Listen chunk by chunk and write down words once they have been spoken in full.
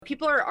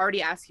people are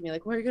already asking me,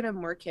 like, when are you going to have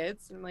more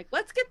kids? And I'm like,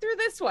 let's get through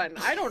this one.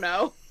 I don't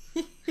know.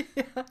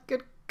 Yeah,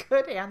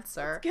 good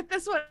answer. Let's get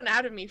this one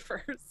out of me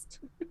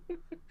first.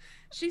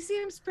 She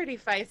seems pretty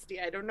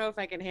feisty. I don't know if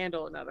I can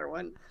handle another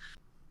one.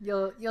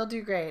 You'll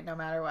do great no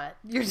matter what.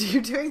 You're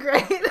doing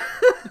great.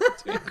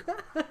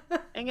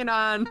 Hanging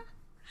on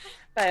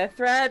by a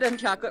thread and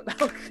chocolate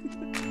milk.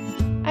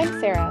 I'm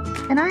Sarah.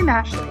 And I'm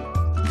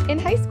Ashley. In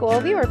high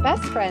school, we were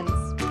best friends.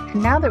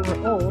 And now that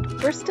we're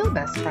old, we're still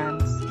best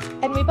friends.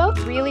 And we both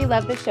really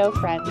love the show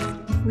Friends.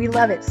 We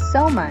love it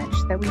so much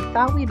that we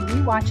thought we'd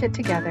rewatch it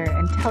together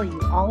and tell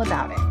you all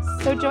about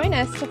it. So join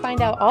us to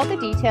find out all the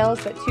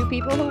details that two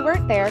people who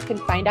weren't there can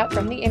find out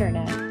from the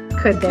internet.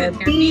 Could there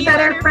be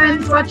better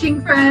friends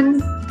watching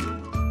Friends?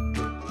 Want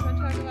to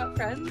talk about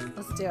Friends?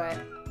 Let's do it.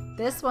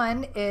 This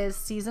one is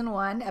season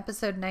 1,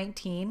 episode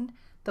 19,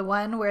 the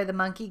one where the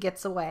monkey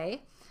gets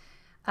away.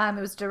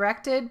 It was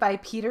directed by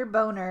Peter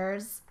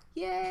Boners.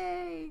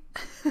 Yay!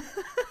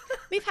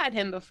 We've had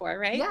him before,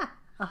 right? Yeah.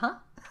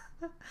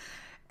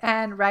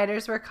 And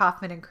writers were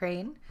Kaufman and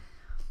Crane.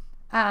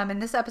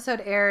 And this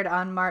episode aired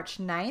on March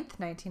 9th,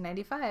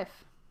 1995.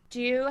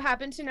 Do you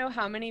happen to know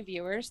how many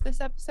viewers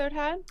this episode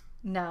had?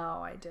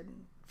 No, I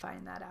didn't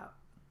find that out.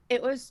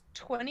 It was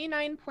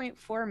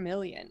 29.4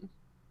 million.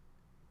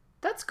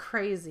 That's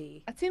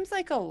crazy. That seems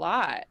like a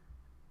lot.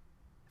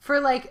 For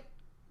like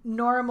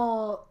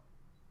normal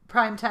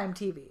primetime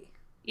TV.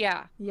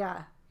 Yeah.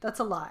 Yeah, that's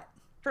a lot.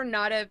 For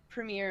not a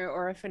premiere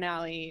or a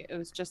finale, it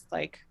was just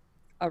like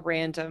a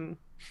random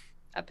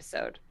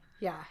episode.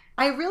 Yeah.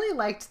 I really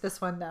liked this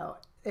one though.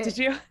 Did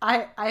you?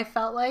 I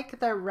felt like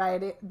the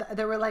writing,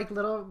 there were like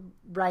little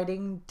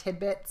writing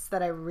tidbits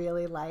that I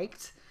really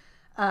liked.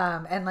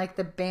 And like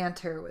the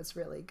banter was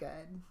really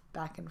good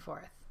back and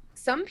forth.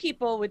 Some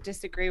people would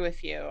disagree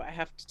with you. I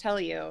have to tell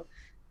you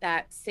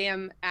that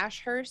Sam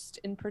Ashurst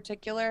in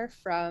particular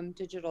from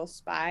Digital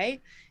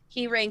Spy,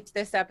 he ranked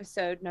this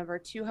episode number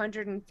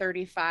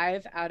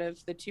 235 out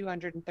of the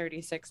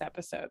 236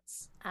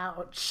 episodes.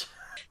 Ouch.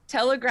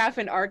 Telegraph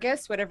and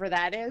Argus, whatever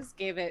that is,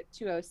 gave it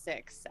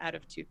 206 out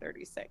of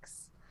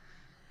 236.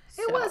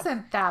 It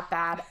wasn't that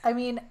bad. I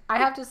mean, I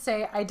have to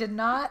say, I did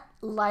not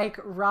like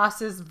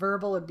Ross's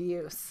verbal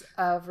abuse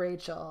of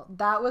Rachel.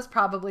 That was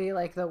probably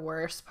like the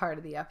worst part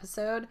of the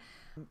episode.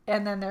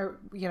 And then there,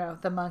 you know,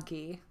 the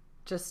monkey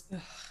just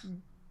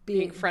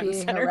being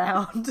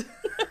around.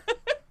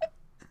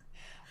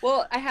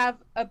 Well, I have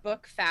a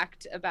book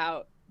fact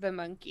about the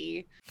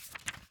monkey.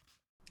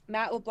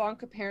 Matt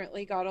LeBlanc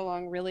apparently got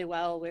along really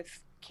well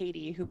with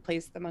Katie, who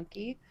plays the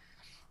monkey.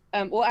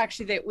 Well,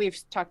 actually, we've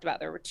talked about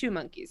there were two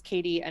monkeys,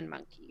 Katie and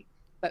Monkey.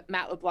 But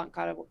Matt LeBlanc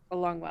got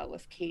along well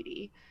with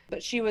Katie.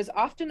 But she was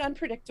often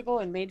unpredictable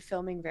and made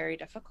filming very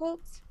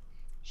difficult.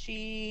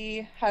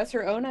 She has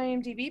her own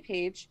IMDb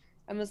page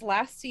and was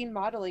last seen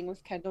modeling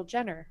with Kendall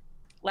Jenner.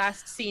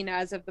 Last seen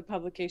as of the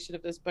publication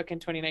of this book in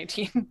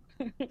 2019.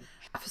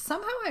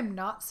 Somehow I'm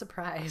not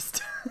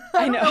surprised.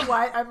 I don't know know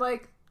why. I'm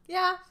like,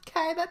 yeah,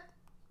 okay, that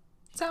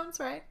sounds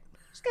right.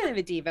 She's kind of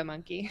a diva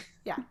monkey.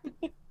 Yeah.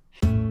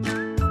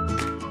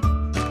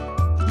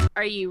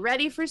 Are you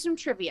ready for some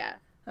trivia?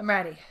 I'm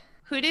ready.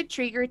 Who did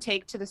Trigger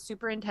take to the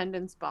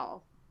superintendent's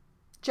ball?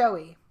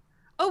 Joey.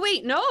 Oh,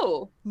 wait,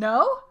 no.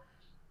 No?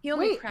 He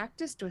only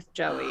practiced with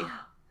Joey.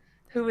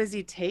 Who was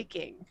he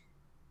taking?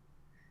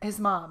 His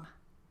mom.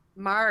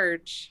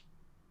 Marge.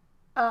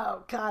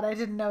 Oh, God, I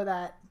didn't know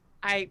that.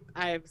 I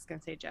was going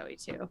to say Joey,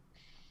 too.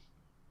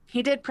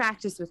 He did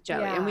practice with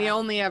Joey, and we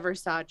only ever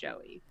saw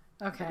Joey.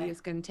 Okay. But he was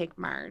going to take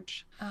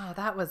Marge. Oh,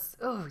 that was...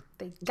 Oh,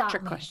 they got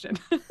Trick me. question.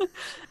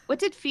 What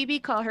did Phoebe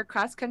call her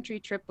cross-country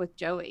trip with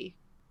Joey?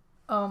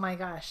 Oh, my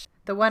gosh.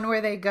 The one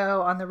where they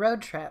go on the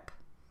road trip.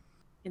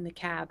 In the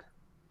cab.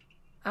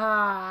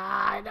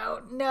 I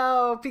don't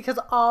know, because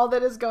all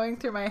that is going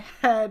through my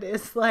head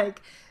is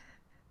like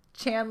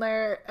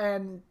Chandler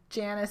and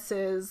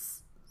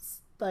Janice's,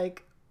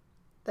 like,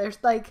 there's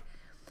like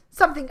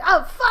something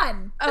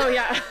fun. Oh,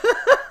 yeah.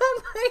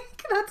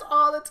 Like, that's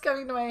all that's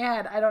coming to my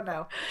head. I don't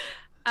know.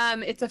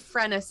 It's a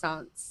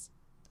Frenaissance.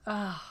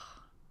 Oh,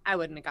 I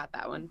wouldn't have got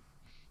that one.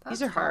 that's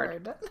These are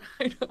hard.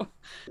 I know.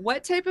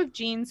 What type of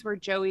jeans were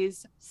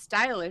Joey's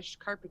stylish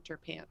carpenter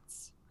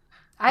pants?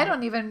 I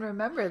don't even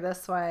remember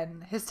this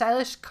one. His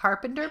stylish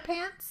carpenter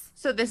pants?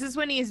 So this is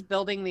when he's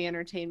building the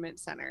entertainment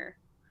center.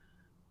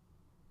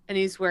 And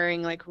he's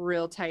wearing like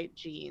real tight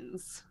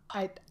jeans.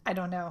 I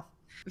don't know.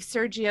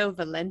 Sergio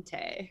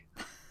Valente.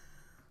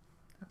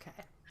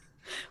 Okay.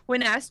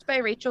 When asked by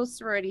Rachel's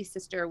sorority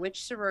sister,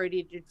 which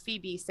sorority did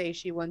Phoebe say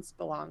she once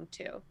belonged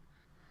to?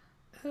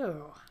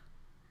 Ooh.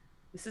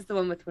 This is the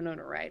one with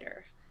Winona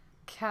Ryder.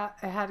 It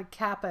had a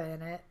Kappa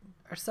in it.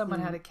 Or someone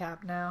had a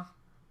cap now.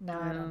 No,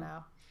 I don't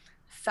know.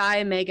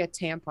 Thigh Mega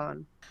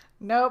Tampon.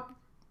 Nope.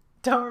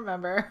 Don't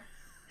remember.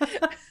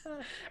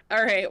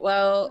 All right.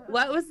 Well,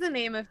 what was the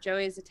name of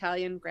Joey's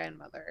Italian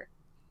grandmother?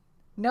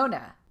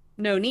 Nona.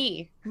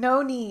 Noni.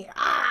 Noni.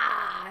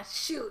 Ah,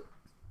 shoot.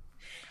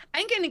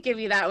 I'm going to give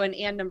you that one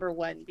and number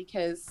one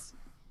because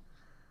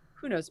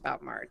who knows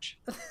about Marge?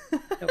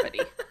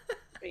 Nobody.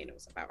 everybody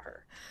knows about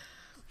her.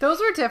 Those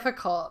were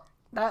difficult.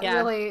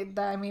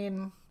 I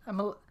mean,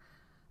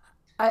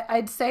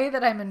 I'd say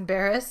that I'm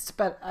embarrassed,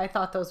 but I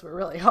thought those were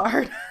really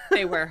hard.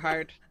 They were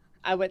hard.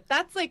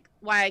 That's like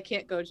why I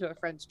can't go to a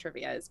Friends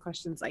trivia, is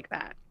questions like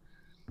that.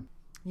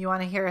 You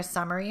want to hear a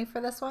summary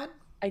for this one?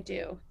 I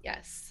do,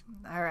 yes.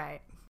 All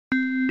right.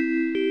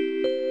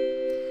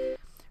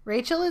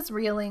 Rachel is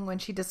reeling when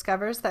she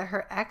discovers that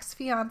her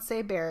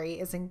ex-fiancé Barry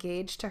is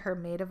engaged to her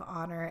maid of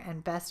honor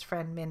and best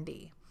friend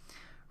Mindy.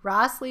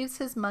 Ross leaves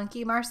his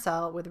monkey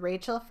Marcel with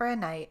Rachel for a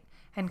night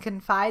and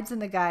confides in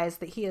the guys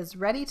that he is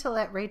ready to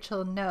let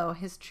Rachel know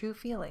his true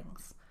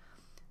feelings.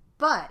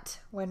 But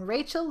when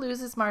Rachel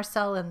loses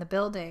Marcel in the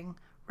building,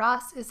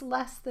 Ross is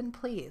less than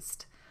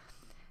pleased.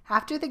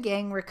 After the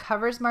gang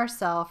recovers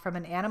Marcel from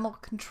an animal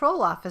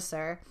control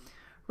officer,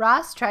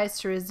 Ross tries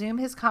to resume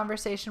his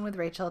conversation with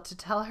Rachel to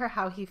tell her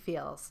how he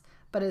feels,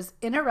 but is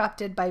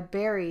interrupted by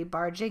Barry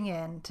barging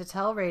in to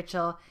tell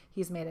Rachel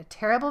he's made a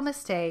terrible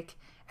mistake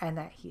and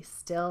that he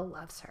still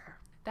loves her.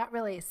 That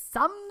really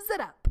sums it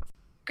up.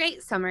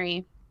 Great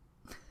summary.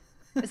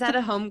 Is that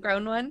a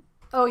homegrown one?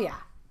 Oh, yeah.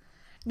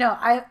 No,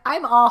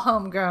 I'm all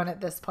homegrown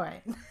at this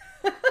point.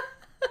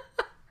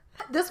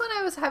 This one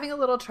I was having a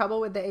little trouble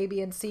with the A,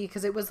 B, and C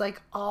because it was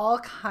like all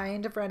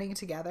kind of running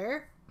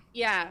together.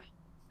 Yeah.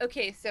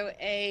 Okay, so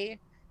A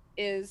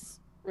is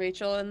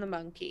Rachel and the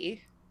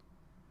monkey,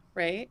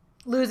 right?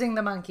 Losing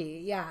the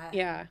monkey, yeah.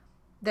 Yeah.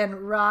 Then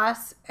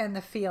Ross and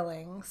the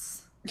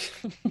feelings,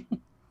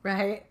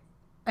 right?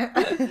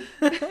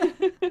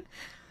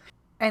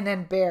 And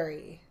then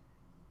Barry.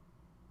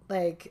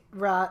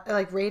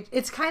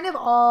 It's kind of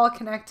all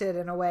connected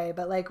in a way,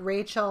 but like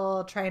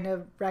Rachel trying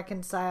to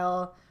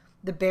reconcile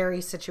the Barry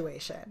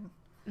situation.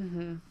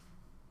 Mm-hmm.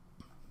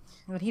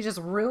 And he just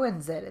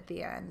ruins it at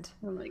the end.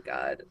 Oh my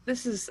God.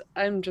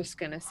 I'm just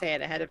going to say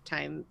it ahead of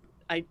time.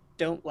 I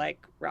don't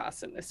like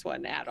Ross in this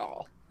one at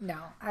all. No,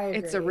 I agree.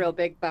 It's a real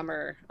big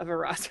bummer of a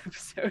Ross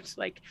episode.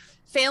 Like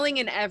failing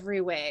in every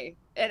way,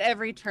 at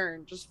every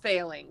turn, just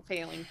failing.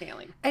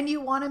 And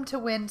you want him to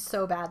win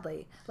so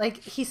badly. Like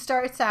he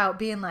starts out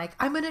being like,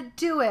 I'm going to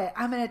do it.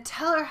 I'm going to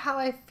tell her how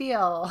I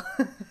feel.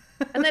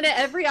 And then at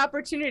every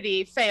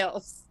opportunity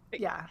fails.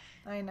 Yeah,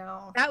 I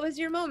know. That was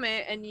your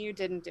moment and you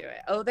didn't do it.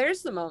 Oh,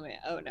 there's the moment.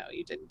 Oh no,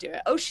 you didn't do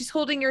it. Oh, she's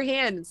holding your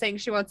hand and saying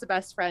she wants a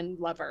best friend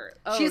lover.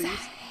 Oh, she's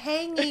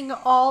hanging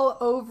all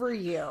over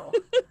you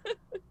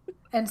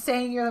and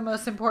saying you're the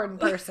most important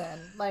person.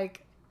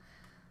 Like,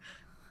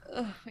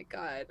 oh my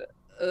God.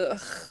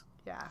 Ugh.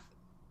 Yeah.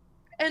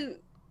 And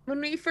when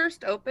we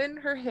first open,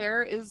 her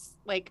hair is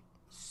like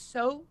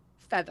so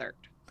feathered.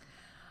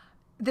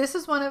 This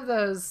is one of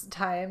those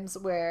times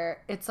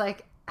where it's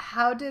like,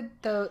 how did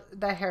the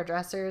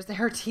hairdressers,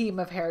 her team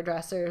of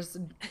hairdressers,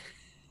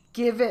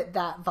 give it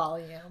that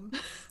volume?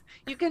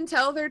 You can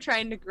tell they're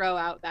trying to grow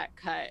out that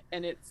cut,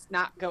 and it's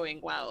not going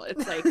well.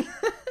 It's like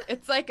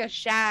it's like a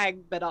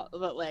shag, but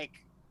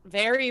like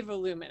very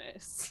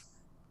voluminous.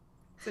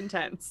 It's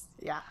intense.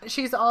 Yeah,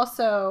 she's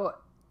also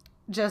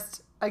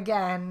just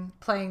again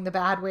playing the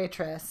bad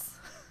waitress.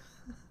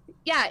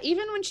 Yeah,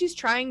 even when she's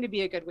trying to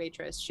be a good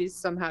waitress, she's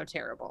somehow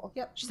terrible.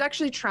 Yep. She's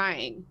actually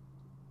trying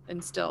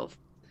and still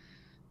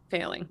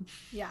failing.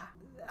 Yeah.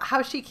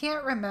 How she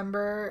can't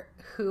remember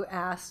who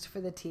asked for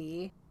the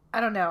tea.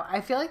 I don't know.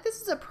 I feel like this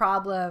is a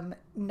problem,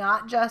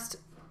 not just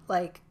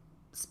like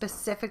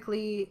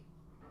specifically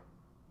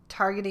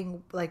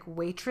targeting like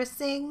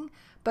waitressing,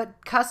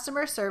 but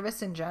customer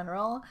service in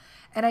general.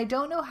 And I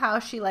don't know how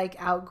she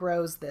like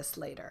outgrows this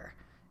later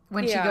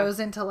when she goes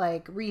into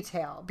like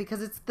retail,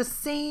 because it's the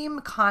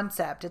same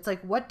concept. It's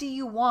like, what do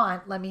you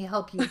want? Let me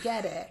help you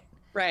get it.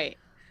 Right.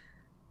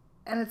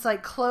 And it's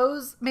like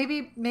clothes.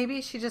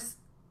 Maybe she just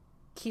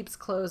keeps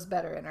clothes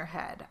better in her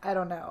head. I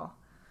don't know.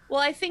 Well,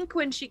 I think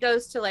when she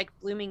goes to like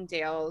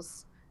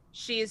Bloomingdale's,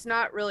 she's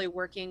not really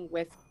working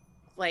with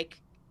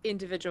like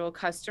individual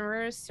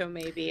customers. So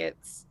maybe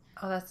it's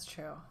that's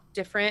true.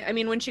 Different. I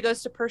mean, when she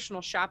goes to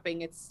personal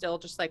shopping, it's still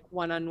just like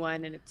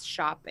one-on-one and it's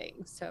shopping.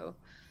 So,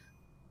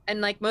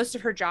 and like most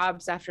of her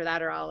jobs after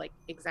that are all like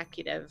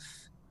executive.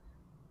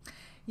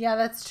 Yeah,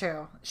 that's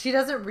true. She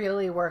doesn't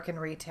really work in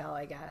retail,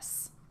 I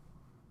guess.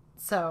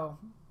 So,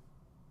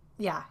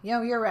 yeah,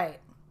 you're right.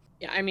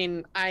 Yeah, I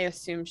mean, I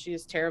assume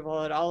she's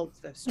terrible at all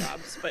of those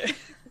jobs, but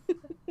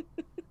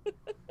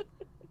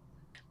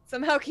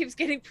somehow keeps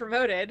getting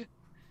promoted.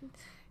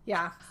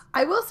 Yeah.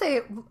 I will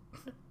say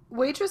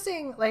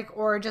waitressing, like,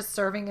 or just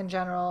serving in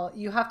general,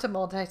 you have to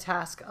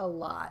multitask a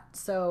lot.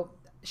 So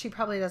she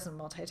probably doesn't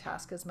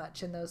multitask as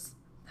much in those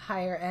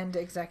higher end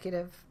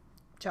executive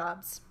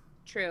jobs.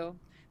 True.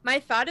 My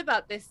thought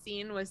about this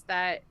scene was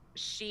that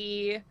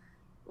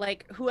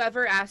like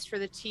whoever asked for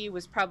the tea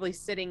was probably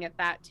sitting at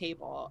that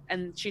table,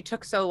 and she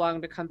took so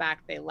long to come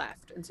back they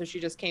left, and so she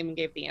just came and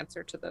gave the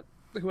answer to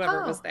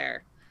whoever was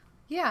there.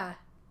 Yeah.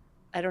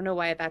 I don't know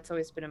why that's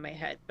always been in my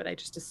head, but I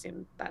just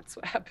assumed that's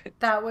what happened.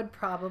 That would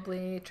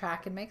probably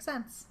track and make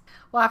sense.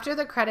 Well, after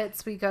the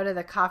credits, we go to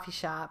the coffee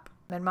shop,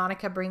 and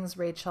Monica brings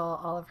Rachel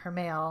all of her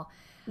mail.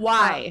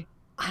 Why?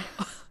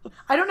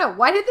 I don't know.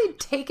 Why did they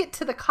take it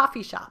to the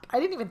coffee shop? I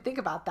didn't even think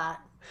about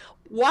that.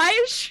 Why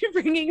is she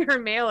bringing her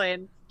mail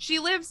in? She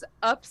lives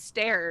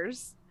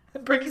upstairs.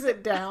 And brings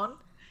it down.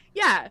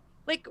 Yeah.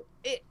 Like,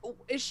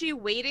 is she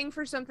waiting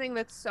for something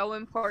that's so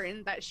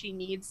important that she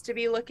needs to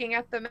be looking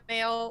at the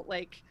mail?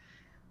 Like,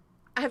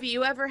 have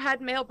you ever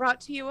had mail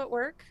brought to you at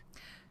work?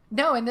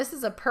 No, and this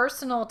is a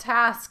personal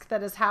task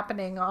that is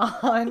happening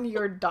on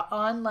your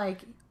on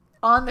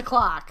the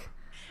clock.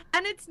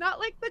 And it's not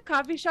like the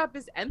coffee shop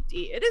is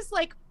empty. It is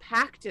like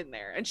packed in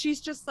there. And she's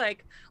just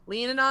like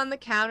leaning on the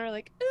counter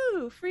like,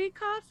 ooh, free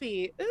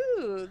coffee.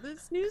 Ooh,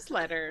 this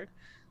newsletter.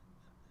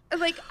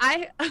 Like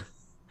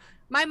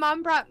my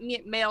mom brought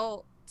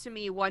mail to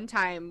me one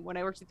time when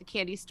I worked at the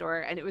candy store.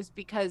 And it was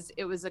because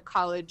it was a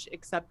college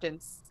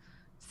acceptance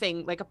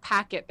thing, like a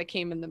packet that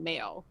came in the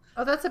mail.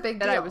 Oh, that's a big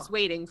deal. That I was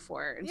waiting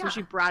for. And so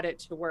she brought it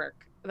to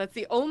work. That's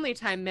the only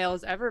time mail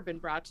has ever been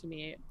brought to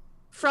me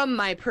from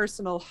my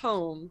personal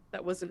home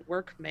that wasn't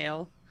work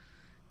mail.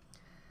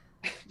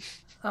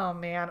 Oh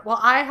man. Well,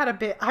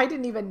 I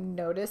didn't even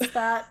notice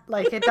that.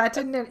 Like that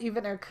didn't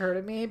even occur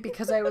to me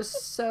because I was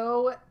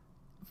so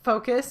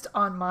focused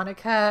on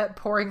Monica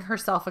pouring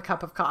herself a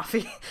cup of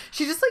coffee.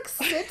 She just like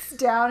sits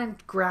down and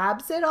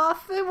grabs it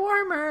off the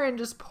warmer and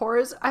just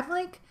pours. I'm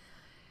like,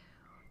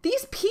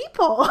 these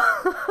people.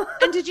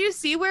 And did you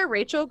see where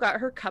Rachel got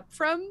her cup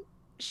from?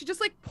 She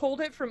just like pulled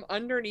it from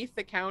underneath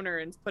the counter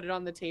and put it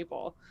on the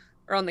table.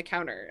 Or on the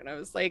counter, and I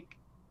was like,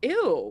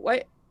 ew,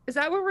 what is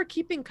that where we're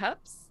keeping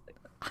cups?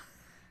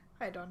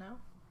 I don't know.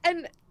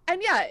 And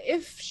yeah,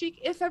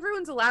 if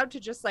everyone's allowed to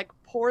just like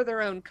pour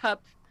their own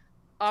cup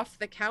off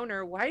the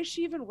counter, why does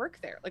she even work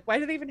there? Like, why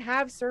do they even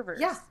have servers?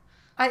 Yeah,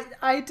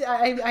 I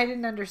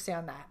didn't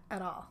understand that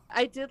at all.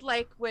 I did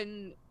like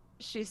when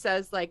she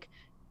says like,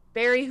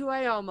 Barry, who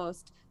I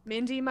almost,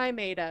 Mindy, my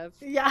maid of.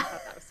 Yeah. I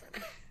thought that was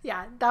funny.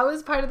 Yeah, that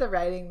was part of the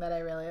writing that I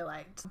really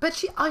liked. But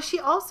she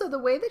also, the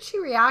way that she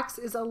reacts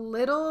is a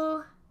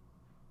little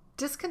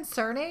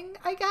disconcerting,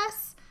 I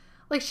guess.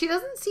 Like, she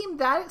doesn't seem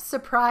that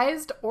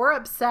surprised or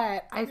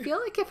upset. I feel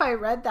like if I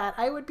read that,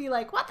 I would be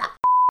like, what the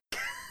f-?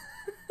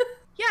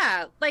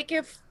 Yeah, like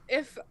if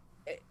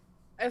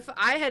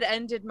I had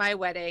ended my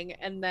wedding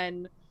and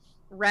then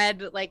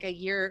read like a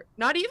year,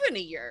 not even a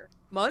year,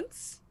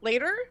 months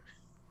later,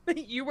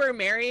 that you were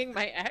marrying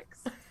my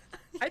ex,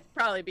 I'd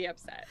probably be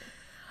upset.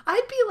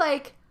 I'd be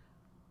like,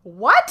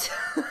 what?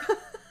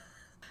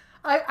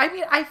 I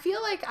mean, I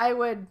feel like I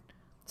would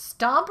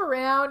stomp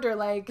around or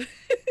like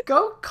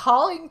go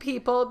calling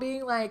people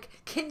being like,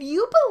 can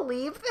you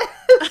believe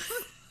this?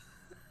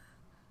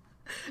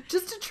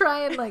 Just to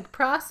try and like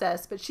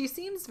process. But she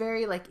seems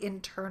very like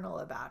internal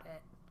about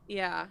it.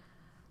 Yeah.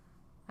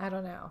 I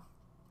don't know.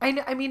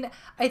 I mean,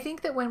 I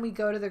think that when we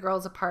go to the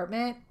girls'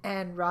 apartment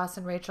and Ross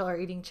and Rachel are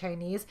eating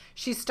Chinese,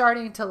 she's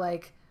starting to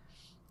like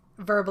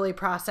verbally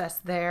process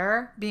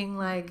there, being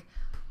like,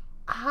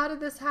 how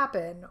did this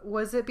happen?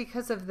 Was it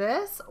because of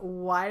this?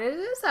 Why did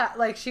this happen?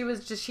 Like,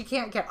 she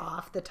can't get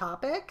off the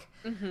topic.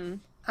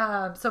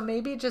 Mm-hmm. So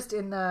maybe just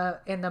in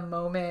the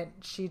moment,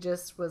 she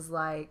just was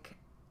like,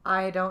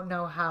 I don't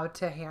know how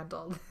to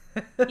handle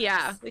this.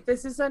 Yeah, like,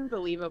 this is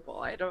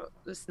unbelievable.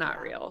 It's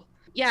not real.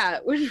 Yeah,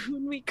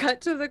 when we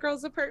cut to the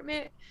girls'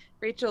 apartment,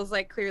 Rachel's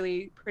like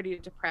clearly pretty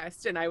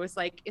depressed, and I was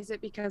like, is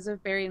it because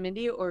of Barry and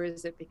Mindy, or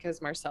is it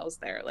because Marcel's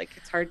there? Like,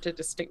 it's hard to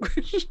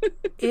distinguish.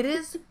 It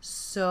is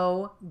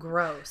so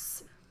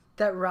gross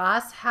that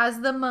Ross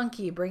has the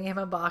monkey bring him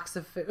a box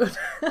of food.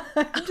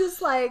 I'm just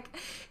like,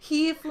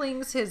 he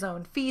flings his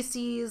own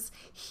feces.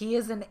 He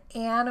is an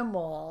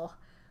animal,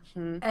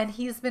 and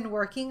he's been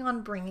working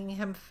on bringing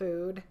him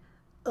food.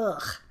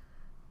 Ugh.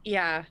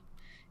 Yeah.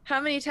 How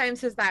many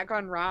times has that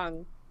gone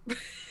wrong?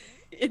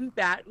 In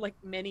bad, like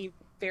many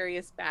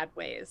various bad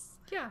ways.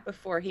 Yeah.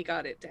 Before he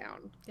got it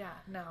down. Yeah,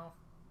 no.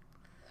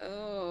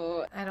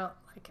 Oh. I don't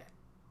like it.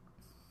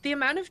 The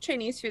amount of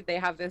Chinese food they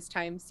have this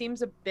time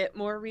seems a bit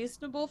more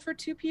reasonable for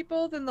two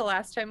people than the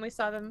last time we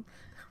saw them.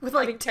 With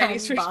like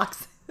 10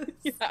 boxes.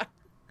 Yeah.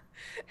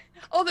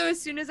 Although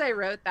as soon as I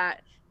wrote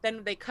that,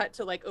 then they cut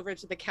to like over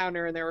to the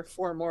counter and there were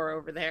 4 more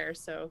over there,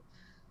 so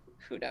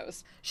who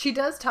knows. She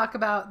does talk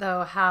about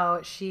though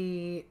how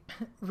she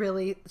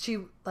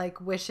like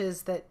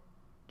wishes that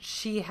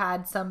she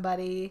had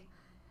somebody,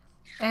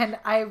 and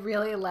I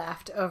really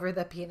laughed over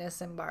the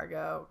penis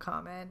embargo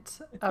comment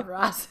of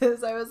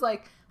Ross's. I was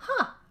like,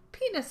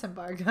 penis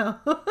embargo.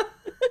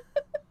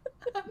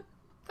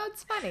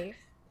 That's funny.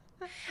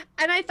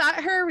 And I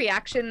thought her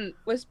reaction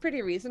was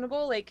pretty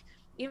reasonable. Like,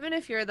 even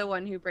if you're the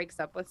one who breaks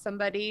up with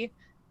somebody,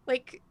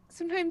 like,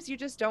 sometimes you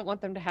just don't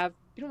want them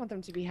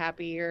to be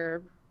happy,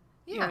 or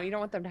you know, you don't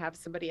want them to have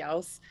somebody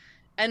else.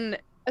 And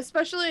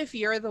especially if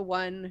you're the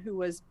one who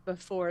was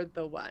before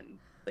the one.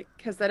 Like,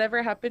 has that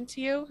ever happened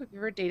to you? Have you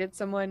ever dated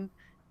someone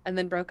and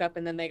then broke up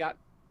and then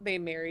they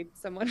married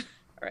someone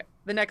or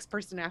the next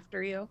person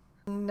after you?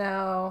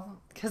 No,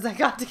 because I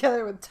got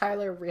together with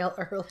Tyler real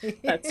early.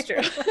 That's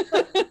true.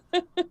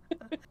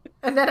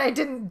 And then I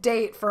didn't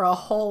date for a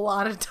whole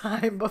lot of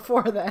time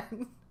before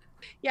then.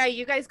 Yeah,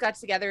 you guys got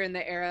together in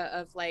the era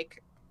of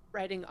like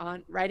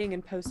writing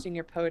and posting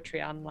your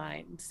poetry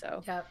online.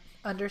 So Yep.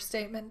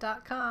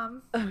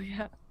 Understatement.com. oh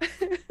yeah.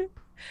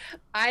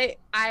 I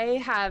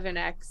have an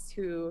ex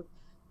who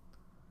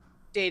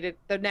dated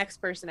the next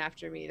person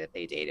after me that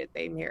they dated,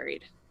 they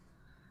married.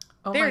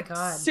 Oh They're my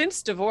God.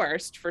 since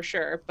divorced for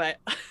sure, but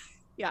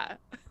yeah.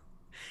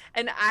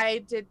 And I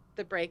did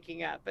the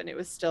breaking up and it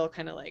was still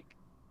kind of like,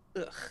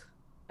 ugh,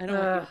 I don't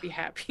want you to be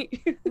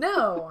happy.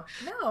 No.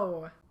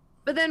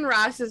 But then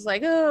Ross is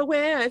like, oh,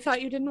 wait, I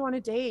thought you didn't want to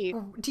date.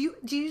 Do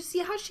you see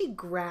how she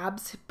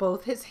grabs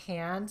both his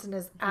hands and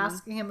is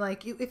asking him,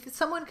 like, if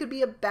someone could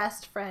be a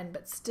best friend,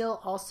 but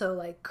still also,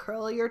 like,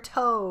 curl your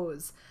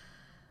toes?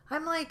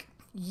 I'm like,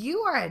 you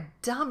are a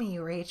dummy,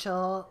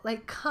 Rachel.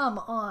 Like, come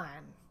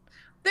on.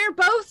 They're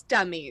both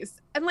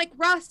dummies. I'm like,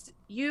 Ross,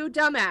 you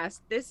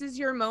dumbass. This is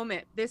your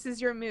moment. This is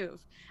your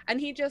move.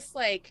 And he just,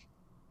 like...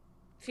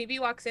 Phoebe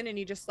walks in and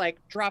he just like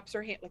drops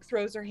her hand, like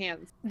throws her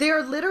hands.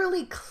 They're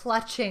literally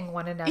clutching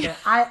one another.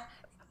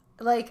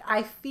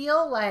 I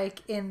feel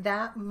like in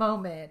that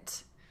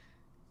moment,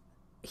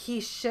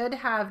 he should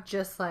have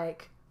just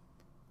like,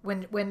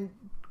 when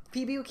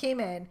Phoebe came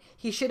in,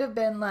 he should have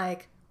been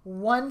like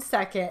 1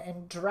 second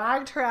and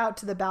dragged her out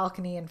to the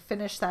balcony and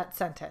finished that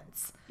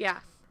sentence. Yeah.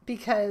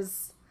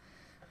 Because,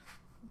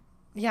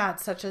 yeah,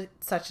 it's such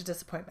a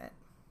disappointment.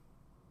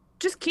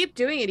 Just keep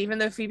doing it even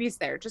though Phoebe's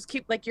there. Just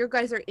keep, like, your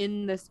guys are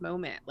in this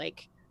moment.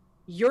 Like,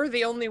 you're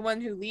the only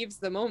one who leaves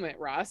the moment,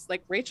 Ross.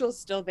 Like, Rachel's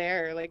still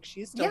there. Like,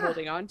 she's still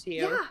holding on to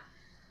you. Yeah. God,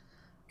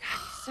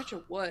 he's such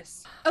a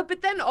wuss. Oh,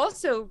 but then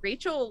also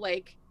Rachel,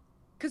 like,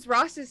 because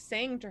Ross is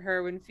saying to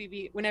her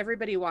when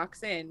everybody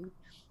walks in,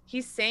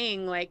 he's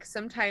saying, like,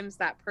 sometimes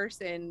that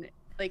person,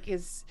 like,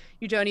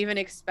 you don't even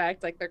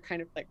expect, like, they're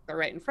kind of, like, they're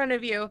right in front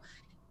of you.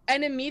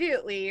 And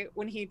immediately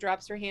when he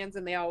drops her hands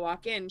and they all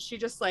walk in, she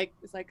just like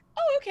is like,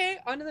 oh, okay,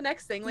 on to the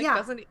next thing. Like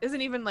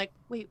isn't even like,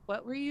 wait,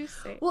 what were you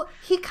saying? Well,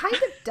 he kind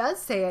of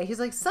does say it. He's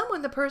like,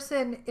 the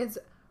person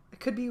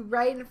could be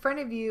right in front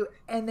of you,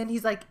 and then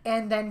he's like,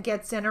 and then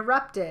gets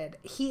interrupted.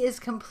 He is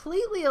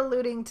completely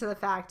alluding to the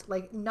fact,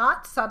 like,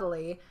 not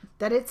subtly,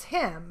 that it's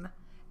him.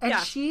 And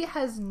she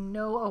has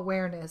no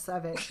awareness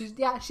of it. She's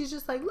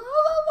just like, la la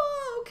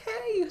la,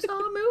 okay, you saw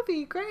a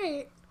movie,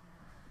 great.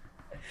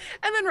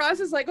 And then Ross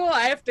is like, oh,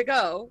 I have to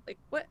go. Like,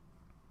 what?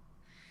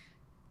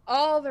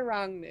 All the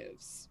wrong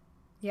moves.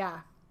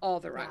 Yeah. All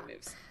the wrong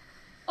moves.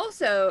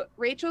 Also,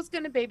 Rachel's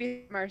going to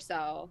baby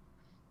Marcel.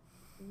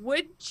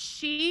 Would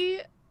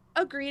she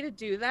agree to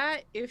do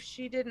that if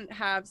she didn't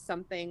have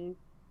something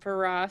for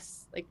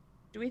Ross? Like,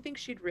 do we think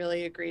she'd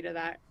really agree to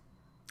that?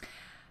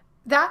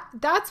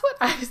 That's what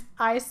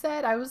I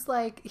said. I was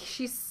like,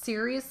 she's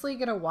seriously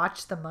going to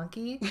watch the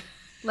monkey?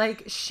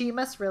 Like, she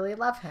must really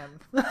love him.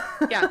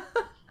 Yeah.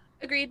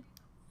 Agreed.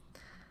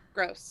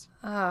 Gross.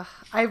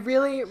 I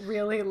really,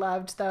 really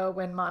loved, though,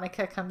 when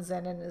Monica comes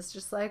in and is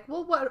just like,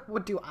 well,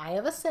 what do I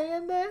have a say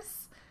in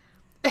this?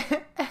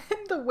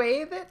 And the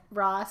way that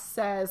Ross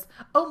says,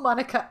 oh,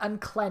 Monica,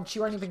 unclench,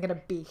 you aren't even going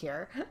to be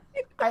here.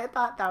 I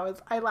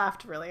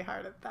laughed really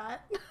hard at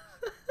that.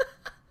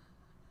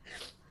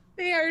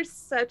 They are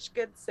such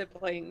good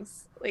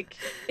siblings. Like,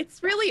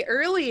 it's really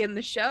early in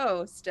the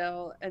show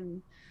still,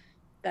 and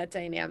that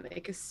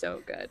dynamic is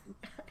so good.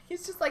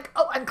 He's just like,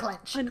 oh,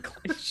 unclench.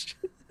 Unclench.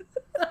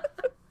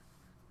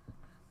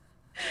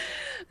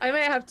 I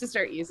might have to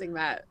start using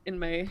that in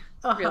my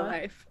real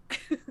life.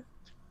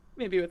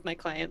 Maybe with my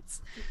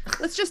clients.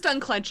 Let's just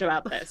unclench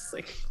about this.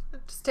 Like,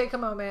 just take a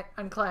moment,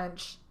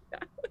 unclench. Yeah.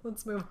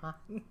 Let's move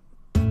on.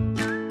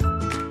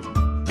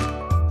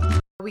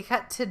 We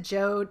cut to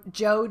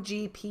Joe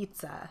G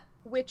Pizza,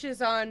 which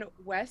is on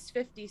West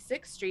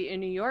 56th Street in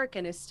New York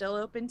and is still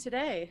open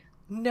today.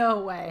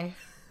 No way.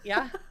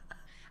 Yeah.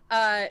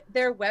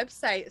 Their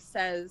website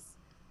says,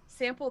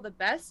 sample the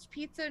best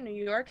pizza New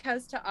York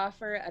has to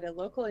offer at a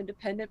local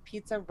independent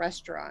pizza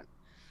restaurant.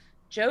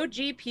 Joe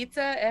G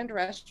Pizza and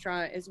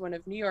Restaurant is one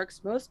of New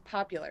York's most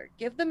popular.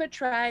 Give them a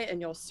try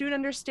and you'll soon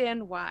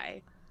understand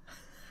why.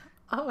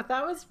 Oh,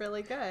 that was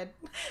really good.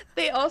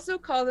 They also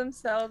call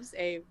themselves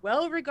a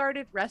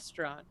well-regarded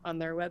restaurant on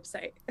their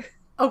website.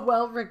 A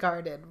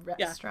well-regarded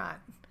restaurant.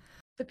 Yeah.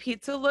 The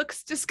pizza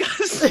looks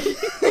disgusting.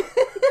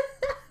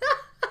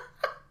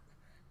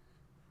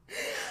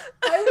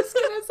 I was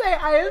going to say,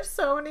 I have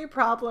so many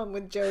problems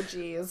with Joe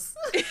G's.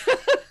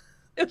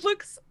 It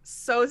looks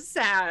so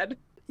sad.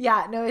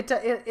 Yeah, no,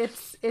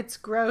 it's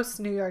gross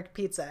New York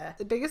pizza.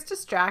 The biggest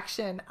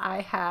distraction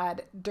I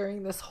had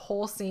during this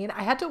whole scene,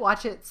 I had to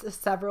watch it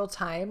several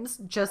times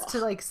just to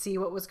like see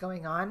what was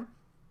going on,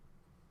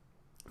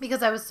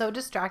 because I was so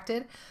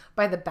distracted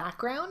by the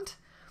background.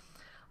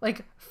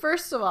 Like,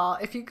 first of all,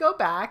 if you go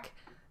back,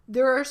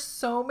 there are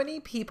so many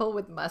people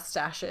with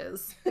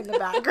mustaches in the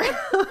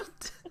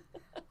background.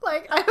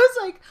 Like, I was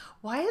like,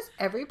 why does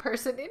every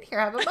person in here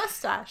have a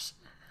mustache?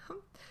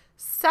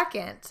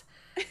 Second,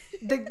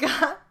 the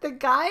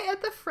guy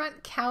at the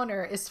front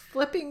counter is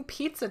flipping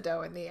pizza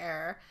dough in the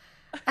air.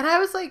 And I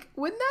was like,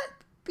 wouldn't that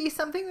be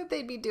something that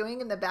they'd be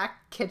doing in the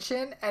back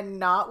kitchen and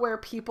not where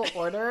people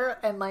order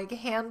and like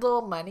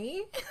handle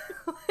money?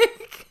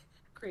 Like,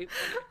 Great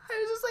point.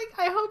 I was just like,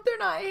 I hope they're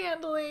not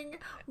handling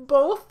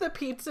both the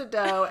pizza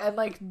dough and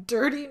like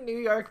dirty New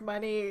York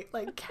money,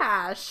 like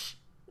cash.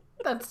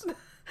 But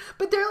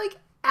they're like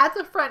at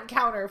the front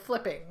counter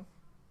flipping.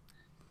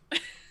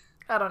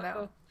 I don't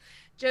know.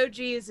 Joe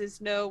G's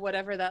is no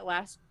whatever that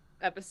last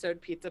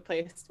episode pizza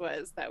place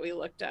was that we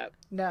looked up.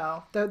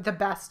 No, the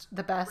best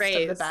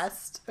Ray's. of the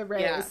best.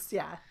 Ray's,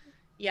 yeah.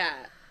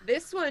 Yeah.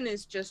 This one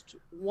is just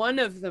one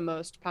of the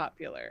most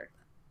popular.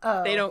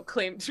 Oh. They don't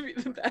claim to be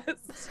the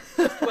best.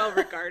 Just well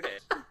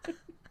regarded.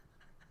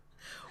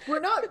 We're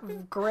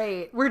not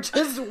great. We're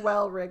just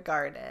well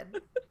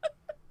regarded.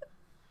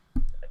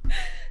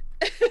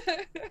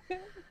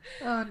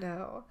 Oh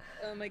no.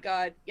 Oh my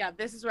god. Yeah,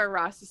 this is where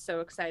Ross is so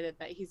excited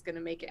that he's going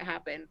to make it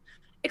happen.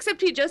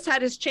 Except he just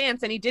had his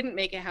chance and he didn't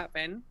make it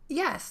happen.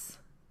 Yes.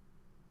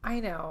 I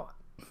know.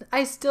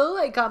 I still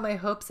like got my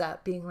hopes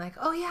up being like,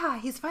 "Oh yeah,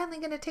 he's finally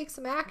going to take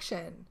some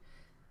action."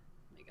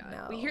 Oh my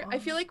god. No. I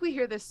feel like we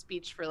hear this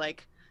speech for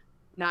like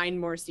 9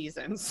 more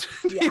seasons,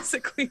 yeah.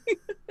 basically.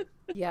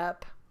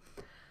 Yep.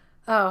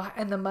 Oh,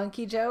 and the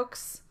monkey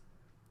jokes.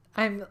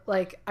 I'm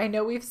like, I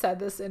know we've said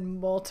this in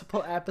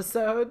multiple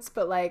episodes,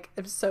 but like,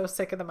 I'm so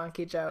sick of the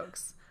monkey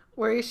jokes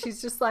where he's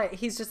just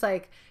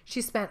like,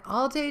 she spent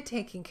all day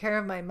taking care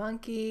of my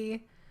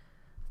monkey.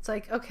 It's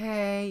like,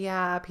 okay,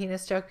 yeah,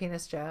 penis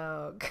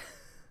joke.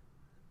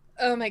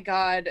 Oh my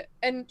god.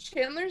 And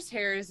Chandler's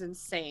hair is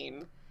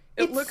insane.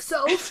 It looks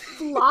so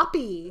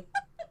floppy.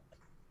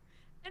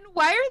 And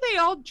why are they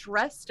all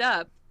dressed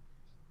up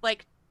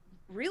like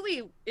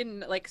really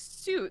in like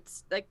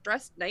suits, like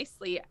dressed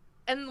nicely?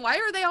 And why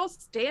are they all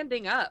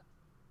standing up?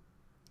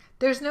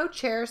 There's no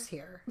chairs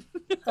here,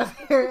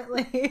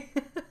 apparently.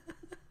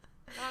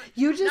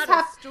 You just not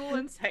have a stool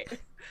in sight.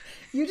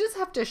 You just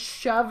have to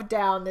shove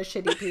down the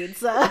shitty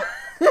pizza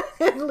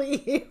and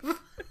leave.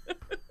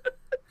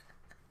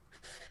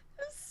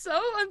 It's so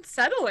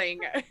unsettling.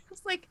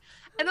 It's like,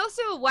 and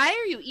also, why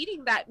are you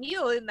eating that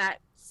meal in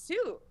that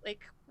suit?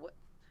 Like, what,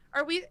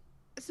 are we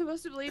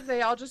supposed to believe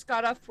they all just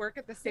got off work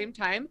at the same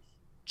time?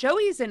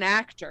 Joey's an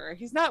actor.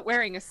 He's not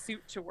wearing a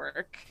suit to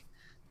work.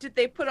 Did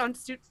they put on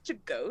suits to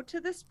go to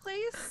this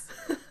place?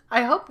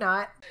 I hope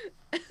not.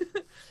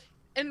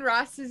 And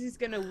Ross says he's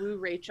going to woo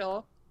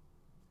Rachel.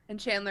 And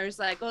Chandler's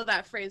like, oh,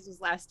 that phrase was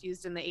last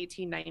used in the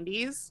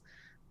 1890s.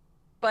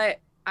 But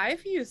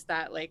I've used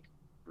that like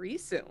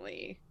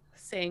recently,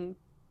 saying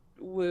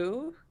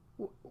woo.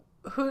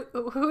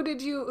 Who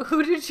did you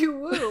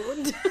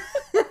woo?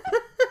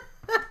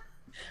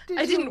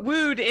 I didn't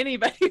woo to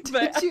anybody,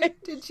 but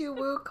did you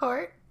woo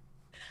Court?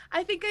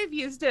 I think I've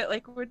used it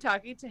like we're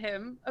talking to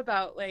him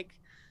about like,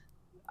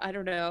 I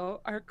don't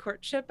know, our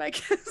courtship, I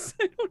guess.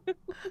 I don't know.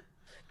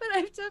 But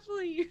I've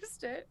definitely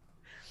used it.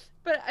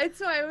 But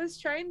so I was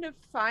trying to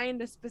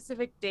find a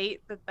specific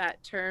date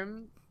that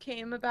term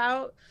came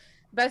about.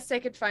 Best I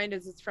could find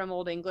is it's from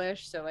Old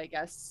English, so I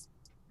guess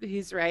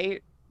he's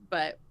right.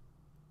 But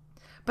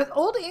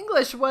Old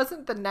English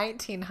wasn't the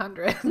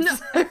 1900s.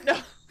 No.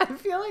 I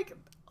feel like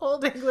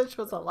Old English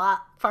was a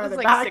lot farther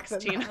like back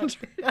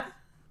 1600. than that.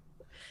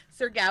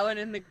 Sir Gawain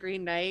and the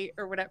Green Knight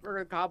or whatever,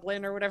 or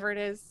Goblin or whatever it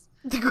is.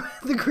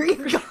 The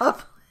Green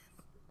Goblin.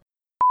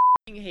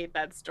 I hate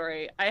that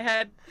story. I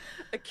had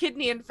a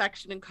kidney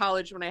infection in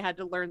college when I had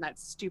to learn that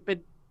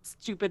stupid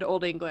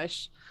Old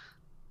English.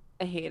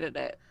 I hated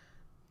it.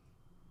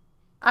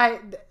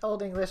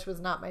 Old English was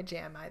not my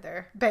jam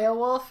either.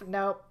 Beowulf,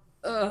 nope.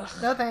 Ugh.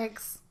 No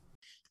thanks.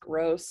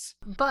 Gross.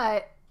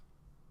 But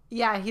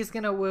yeah, he's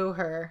gonna woo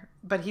her,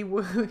 but he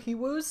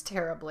woos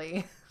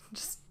terribly.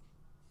 Just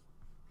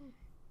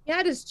he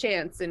had his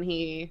chance and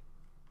he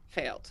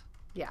failed.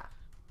 Yeah.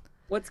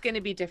 What's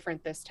gonna be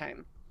different this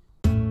time?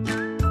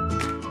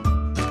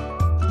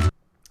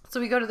 So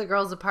we go to the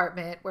girls'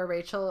 apartment where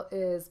Rachel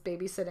is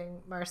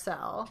babysitting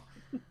Marcel.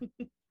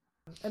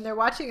 And they're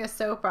watching a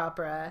soap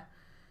opera,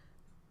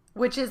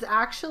 which is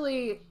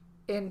actually,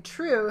 in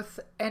truth,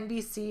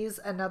 NBC's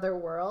Another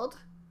World.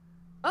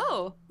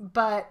 Oh.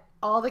 But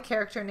all the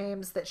character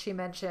names that she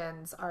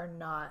mentions are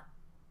not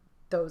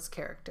those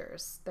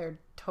characters. They're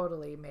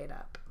totally made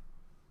up.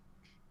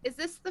 Is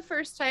this the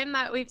first time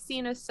that we've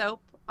seen a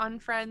soap on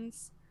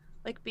Friends,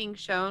 like, being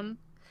shown?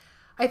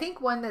 I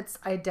think one that's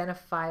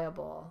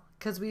identifiable,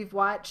 because we've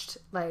watched,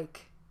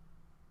 like,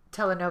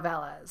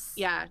 telenovelas.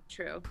 Yeah,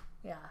 true.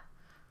 Yeah.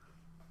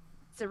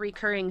 It's a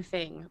recurring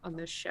thing on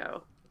this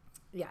show.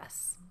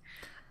 Yes.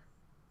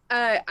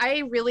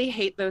 I really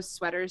hate those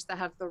sweaters that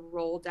have the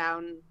roll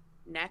down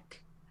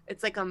neck.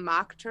 It's like a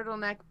mock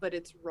turtleneck, but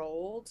it's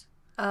rolled.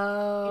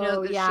 Oh, you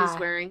know, that yeah.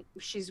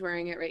 she's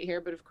wearing it right here,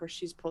 but of course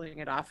she's pulling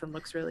it off and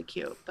looks really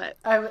cute. But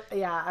I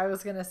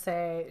was gonna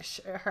say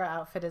her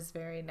outfit is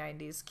very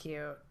 90s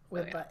cute.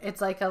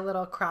 It's like a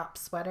little crop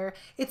sweater.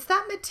 It's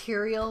that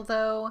material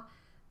though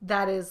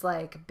that is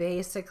like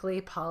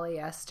basically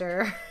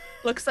polyester.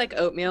 Looks like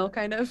oatmeal,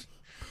 kind of.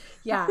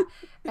 Yeah,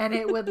 and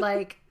it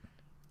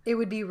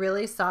would be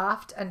really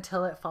soft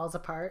until it falls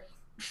apart.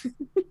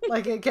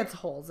 Like it gets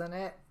holes in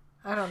it.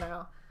 I don't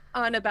know.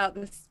 On about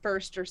the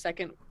first or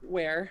second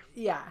wear.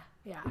 Yeah.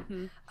 Yeah.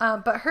 Mm-hmm.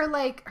 But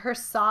her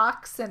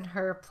socks and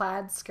her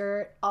plaid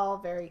skirt, all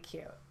very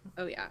cute.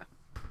 Oh yeah,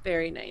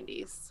 very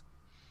 90s.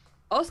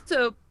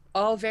 Also,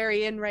 all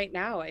very in right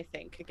now. I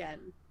think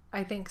again.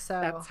 I think so.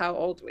 That's how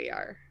old we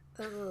are.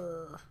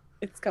 Ugh.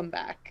 It's come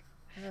back.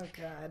 Oh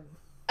God.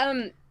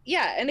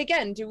 Yeah, and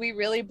again, do we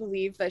really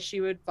believe that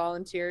she would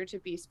volunteer to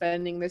be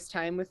spending this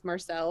time with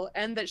Marcel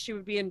and that she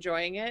would be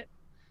enjoying it?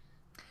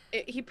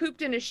 He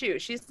pooped in his shoe.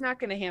 She's not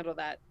going to handle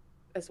that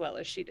as well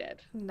as she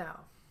did.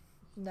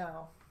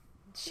 No.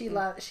 She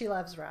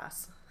loves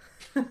Ross.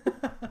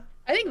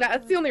 I think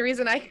that's the only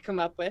reason I could come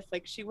up with.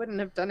 Like, she wouldn't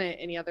have done it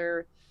any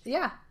other.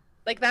 Yeah.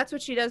 Like, that's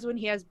what she does when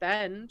he has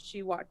Ben.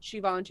 She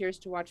volunteers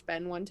to watch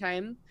Ben one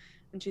time,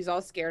 and she's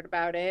all scared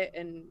about it.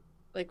 And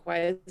like,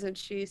 why isn't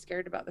she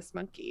scared about this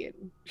monkey?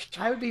 And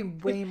I would be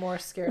way more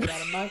scared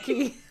about a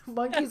monkey.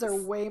 Monkeys are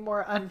way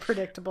more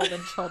unpredictable than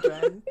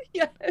children.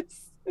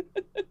 Yes.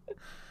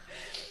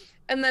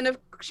 And then if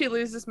she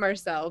loses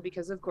Marcel,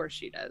 because of course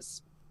she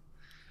does.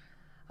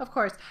 Of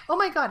course. Oh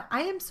my God.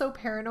 I am so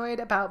paranoid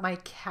about my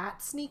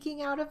cat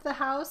sneaking out of the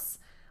house.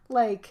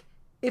 Like,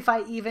 if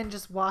I even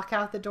just walk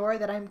out the door,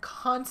 that I'm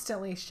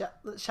constantly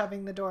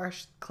shoving the door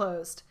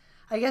closed.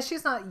 I guess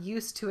she's not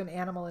used to an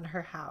animal in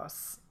her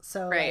house.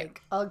 So, right.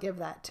 Like, I'll give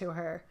that to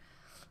her.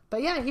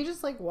 But yeah, he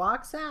just, like,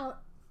 walks out.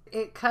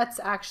 It cuts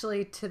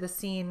actually to the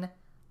scene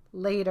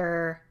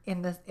later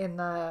in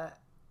the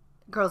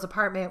girl's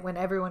apartment when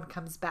everyone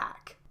comes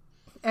back.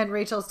 And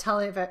Rachel's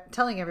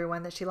telling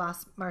everyone that she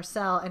lost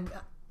Marcel. And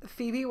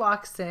Phoebe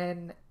walks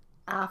in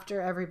after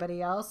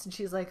everybody else. And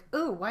she's like,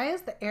 ooh, why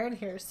is the air in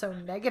here so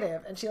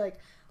negative? And she,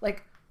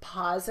 like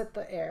paws at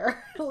the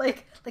air.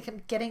 like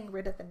I'm getting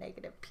rid of the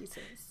negative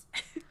pieces.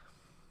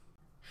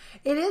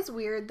 It is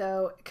weird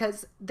though,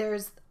 because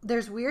there's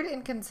weird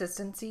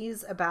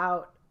inconsistencies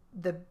about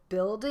the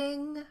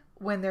building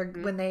when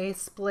they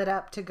split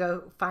up to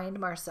go find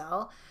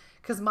Marcel,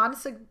 because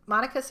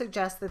Monica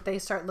suggests that they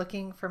start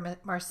looking for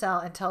Marcel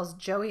and tells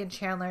Joey and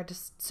Chandler to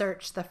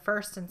search the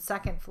first and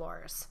second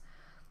floors,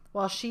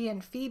 while she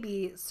and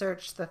Phoebe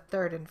search the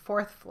third and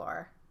fourth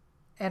floor,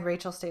 and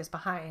Rachel stays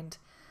behind.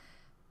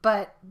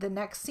 But the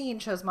next scene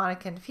shows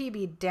Monica and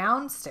Phoebe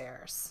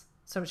downstairs,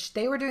 so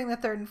they were doing the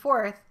third and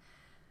fourth.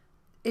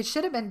 It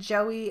should have been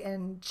Joey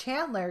and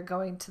Chandler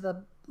going to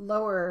the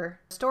lower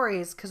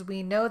stories, because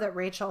we know that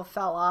Rachel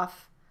fell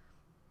off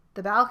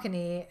the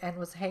balcony and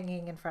was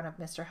hanging in front of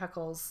Mr.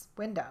 Heckle's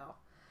window.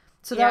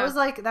 So that was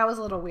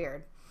a little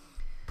weird.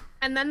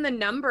 And then the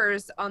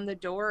numbers on the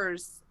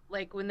doors,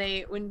 like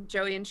when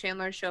Joey and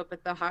Chandler show up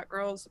at the hot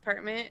girl's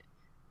apartment,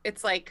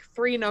 it's like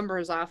 3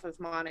 numbers off of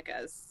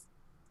Monica's,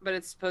 but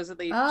it's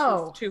supposedly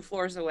two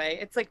floors away.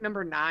 It's like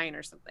number 9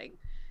 or something.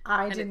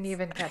 I didn't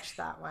even catch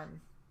that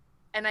one.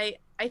 And I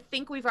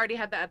think we've already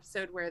had the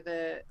episode where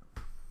the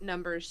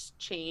numbers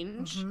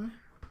change, mm-hmm.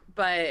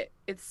 but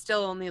it's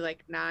still only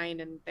like 9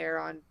 and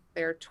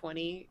they're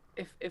 20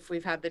 if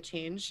we've had the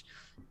change.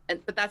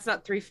 But that's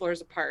not 3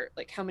 floors apart.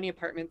 Like, how many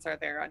apartments are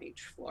there on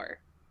each floor?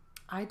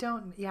 It's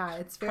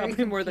very probably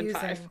confusing. More than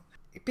 5.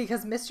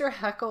 Because Mr.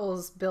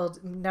 Heckle's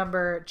build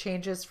number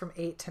changes from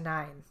 8 to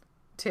 9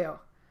 too.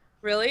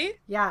 Really?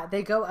 Yeah,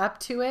 they go up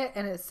to it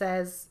and it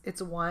says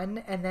it's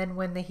 1, and then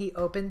when he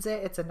opens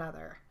it, it's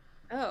another.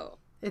 Oh.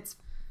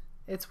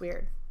 It's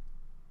weird.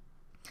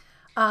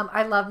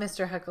 I love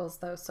Mr.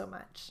 Heckles though so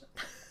much.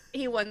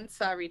 He once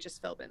saw Regis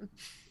Philbin.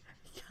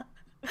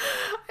 Yeah.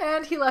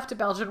 And he left a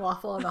Belgian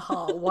waffle in the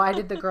hall. Why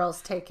did the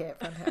girls take it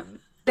from him?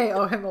 They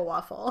owe him a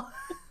waffle.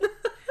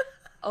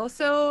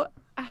 Also,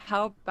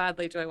 how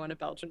badly do I want a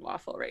Belgian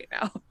waffle right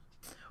now?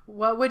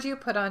 What would you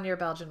put on your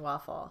Belgian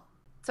waffle?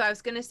 So I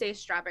was going to say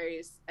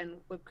strawberries and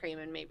whipped cream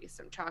and maybe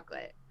some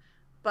chocolate.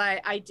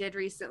 But I did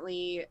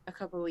recently, a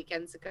couple of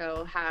weekends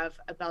ago, have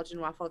a Belgian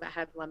waffle that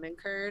had lemon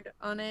curd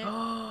on it.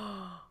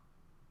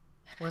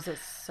 Was it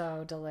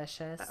so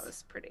delicious? That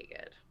was pretty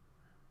good.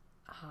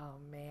 Oh,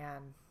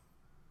 man.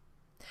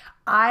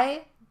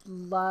 I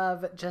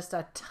love just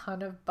a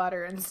ton of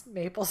butter and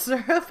maple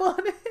syrup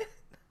on it.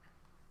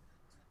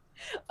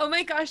 Oh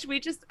my gosh,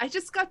 I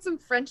just got some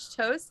French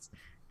toast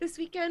this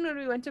weekend when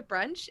we went to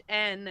brunch,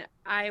 and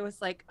I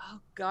was like, oh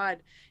God,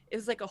 it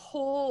was like a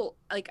whole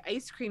like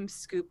ice cream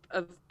scoop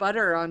of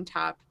butter on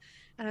top.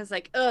 And I was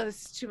like, oh,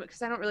 this is too much,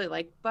 because I don't really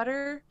like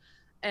butter.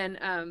 And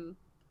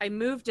I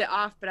moved it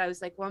off, but I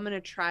was like, well, I'm going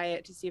to try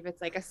it to see if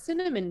it's like a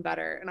cinnamon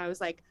butter. And I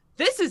was like,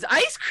 this is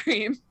ice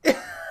cream.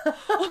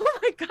 Oh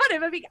my God,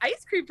 I'm having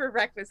ice cream for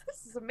breakfast.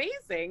 This is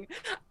amazing.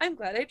 I'm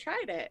glad I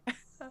tried it.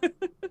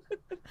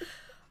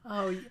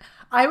 Oh,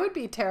 I would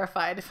be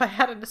terrified if I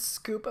had a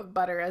scoop of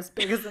butter as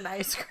big as an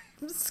ice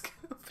cream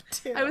scoop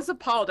too. I was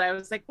appalled. I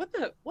was like, what?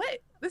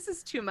 This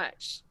is too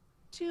much.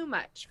 Too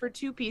much for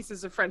 2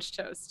 pieces of French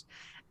toast.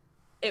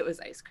 It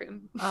was ice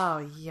cream. Oh,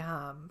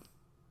 yum.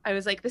 I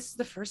was like, this is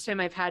the first time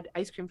I've had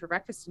ice cream for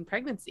breakfast in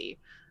pregnancy.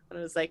 And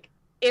I was like,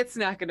 it's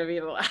not going to be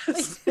the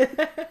last.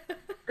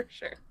 For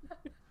sure.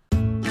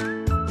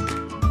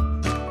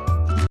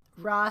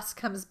 Ross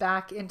comes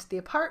back into the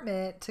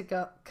apartment to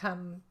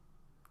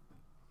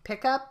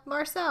pick up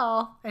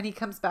Marcel, and he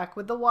comes back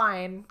with the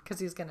wine because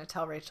he's going to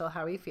tell Rachel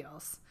how he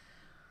feels.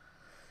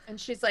 And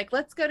she's like,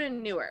 let's go to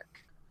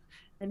Newark.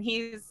 And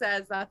he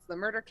says that's the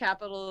murder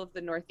capital of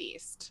the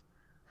Northeast.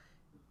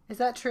 Is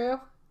that true?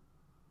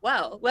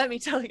 Well, let me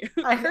tell you.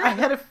 I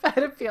had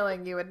a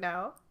feeling you would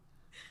know.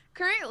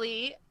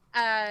 Currently,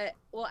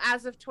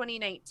 as of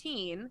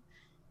 2019,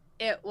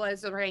 it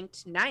was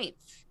ranked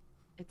 9th.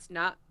 It's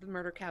not the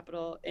murder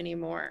capital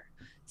anymore.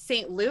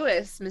 St.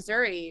 Louis,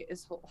 Missouri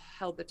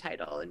held the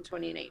title in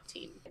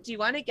 2019. Do you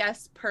want to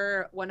guess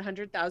per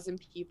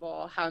 100,000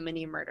 people how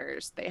many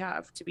murders they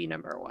have to be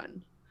number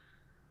 1?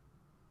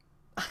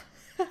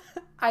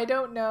 I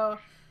don't know.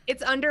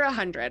 It's under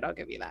 100, I'll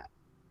give you that.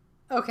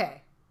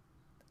 Okay.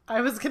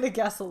 I was going to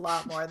guess a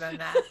lot more than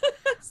that.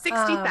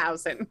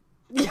 60,000.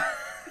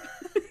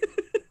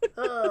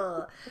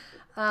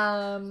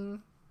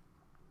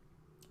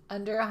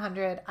 Under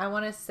 100, I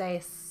want to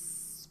say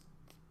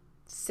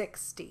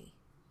 60.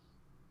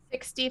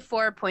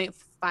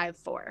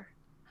 64.54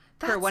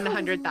 per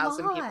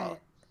 100,000 people.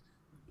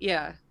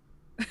 Yeah.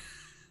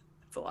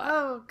 That's a lot.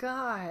 Oh,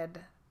 God.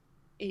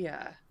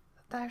 Yeah.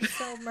 They're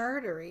so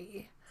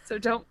murdery. So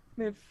don't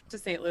move to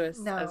St. Louis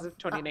as of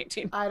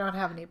 2019. I don't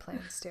have any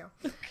plans to.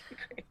 Okay,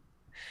 great.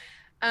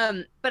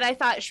 But I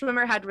thought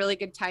Schwimmer had really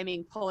good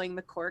timing pulling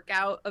the cork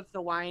out of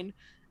the wine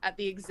at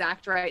the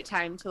exact right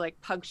time to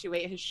like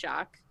punctuate his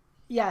shock.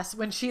 Yes,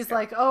 when she's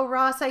like, oh,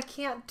 Ross, I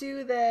can't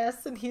do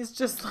this. And he's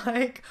just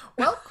like,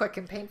 well, quick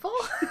and painful.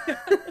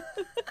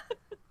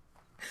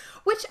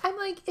 Which I'm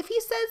like, if he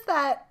says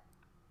that,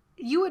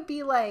 you would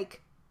be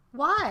like,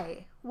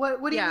 why?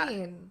 What do you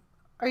mean?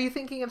 Are you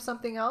thinking of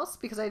something else?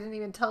 Because I didn't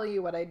even tell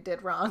you what I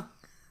did wrong.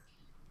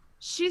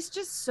 She's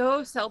just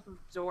so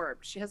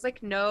self-absorbed. She has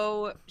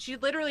she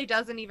literally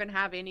doesn't even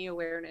have any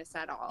awareness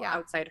at all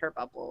outside her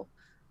bubble,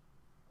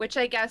 which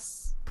I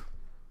guess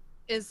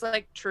is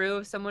like true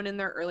of someone in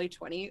their early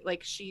 20s.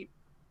 Like she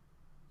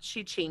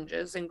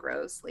changes and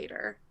grows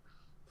later,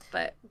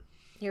 but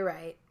you're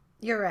right.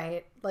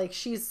 Like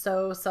she's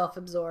so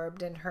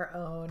self-absorbed in her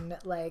own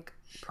like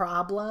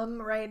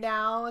problem right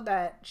now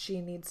that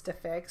she needs to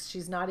fix.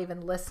 She's not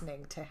even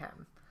listening to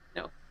him.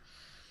 No.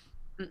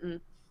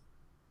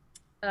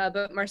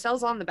 But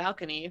Marcel's on the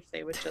balcony if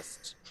they would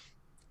just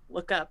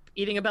look up,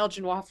 eating a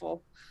Belgian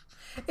waffle.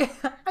 I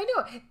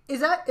know.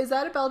 Is that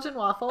a Belgian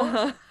waffle?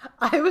 Uh-huh.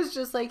 I was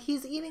just like,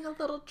 he's eating a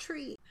little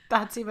treat.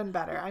 That's even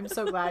better. I'm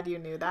so glad you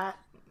knew that.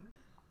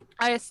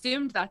 I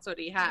assumed that's what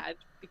he had,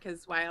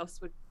 because why else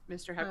would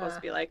Mr. Heckles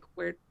be like,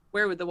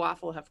 where would the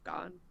waffle have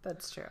gone?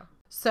 That's true.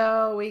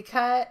 So we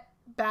cut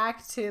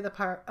back to the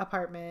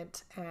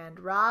apartment, and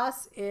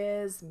Ross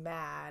is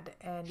mad,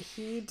 and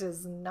he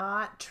does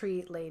not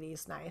treat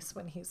ladies nice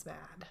when he's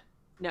mad.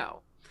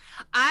 No.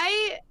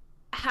 I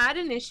had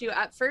an issue.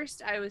 At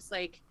first, I was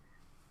like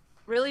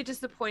really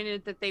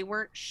disappointed that they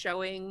weren't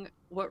showing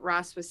what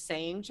Ross was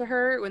saying to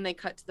her when they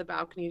cut to the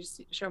balcony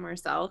to show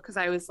Marcel, because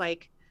I was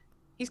like,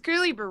 he's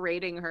clearly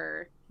berating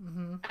her.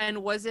 Mm-hmm.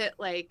 And was it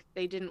like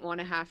they didn't want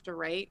to have to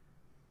write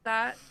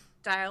that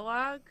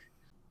dialogue?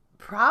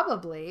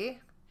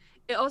 Probably.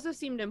 It also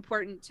seemed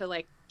important to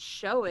like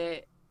show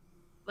it,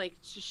 like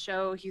to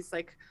show he's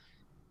like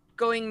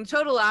going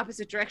total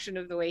opposite direction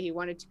of the way he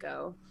wanted to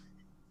go,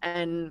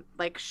 and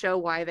like show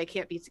why they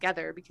can't be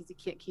together because he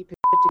can't keep his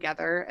shit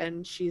together,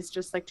 and she's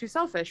just like too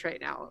selfish right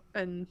now.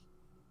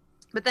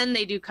 But then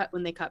they do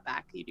when they cut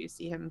back, you do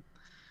see him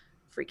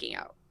freaking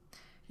out.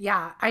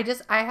 Yeah, I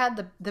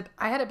had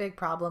I had a big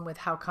problem with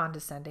how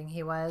condescending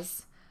he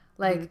was.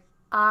 Like, mm-hmm.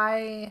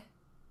 I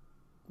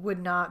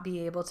would not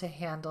be able to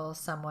handle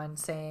someone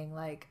saying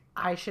like,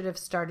 I should have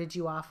started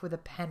you off with a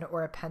pen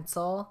or a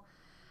pencil.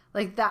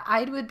 Like that,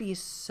 I would be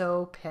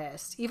so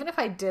pissed. Even if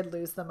I did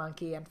lose the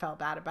monkey and felt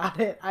bad about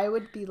it, I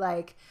would be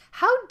like,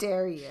 how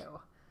dare you?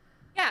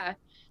 Yeah.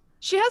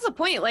 She has a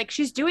point. Like,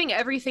 she's doing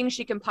everything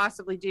she can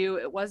possibly do.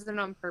 It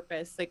wasn't on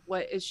purpose. Like,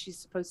 what is she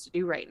supposed to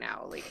do right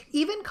now? Like,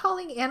 even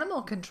calling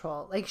animal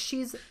control. Like,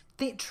 she's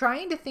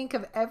trying to think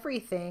of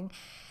everything.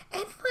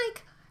 And,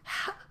 like,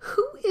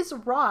 who is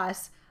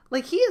Ross?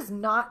 Like, he does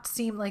not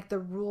seem like the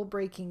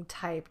rule-breaking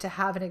type to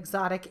have an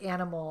exotic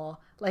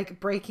animal,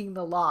 like, breaking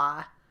the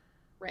law.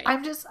 Right.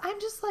 I'm just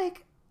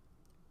like,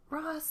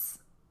 Ross,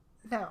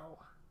 no.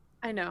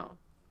 I know.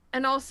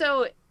 And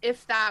also,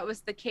 if that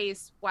was the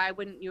case, why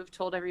wouldn't you have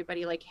told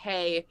everybody, like,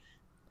 hey,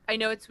 I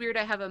know it's weird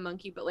I have a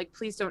monkey, but, like,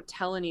 please don't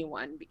tell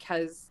anyone,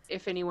 because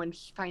if anyone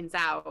finds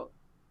out,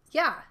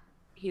 yeah,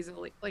 he's,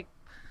 like,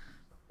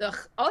 ugh.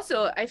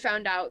 Also, I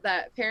found out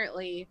that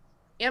apparently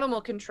animal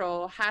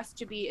control has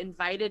to be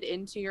invited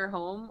into your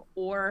home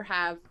or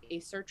have a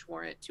search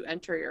warrant to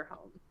enter your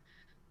home.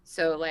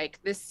 So, like,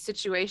 this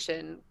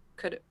situation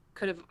could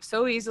have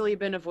so easily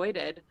been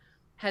avoided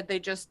had they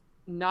just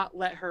not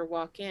let her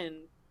walk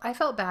in. I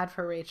felt bad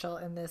for Rachel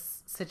in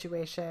this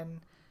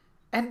situation.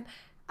 And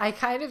I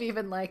kind of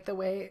even like the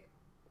way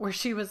where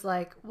she was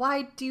like,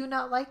 why do you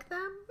not like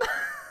them?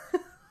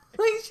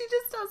 Like, she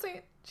doesn't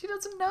know. She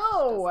doesn't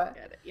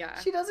get it. Yeah.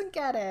 She doesn't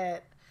get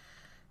it.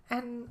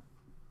 And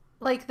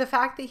Like the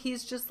fact that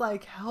he's just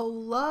like,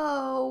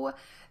 hello,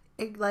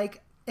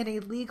 like an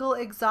illegal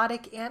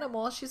exotic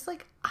animal. She's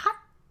like, I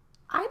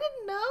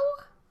didn't know.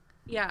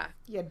 Yeah.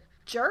 You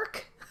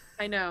jerk.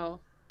 I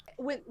know.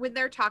 When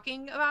they're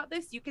talking about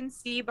this, you can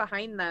see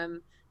behind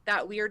them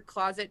that weird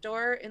closet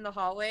door in the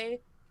hallway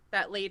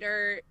that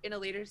in a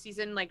later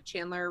season, like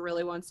Chandler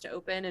really wants to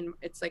open, and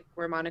it's like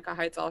where Monica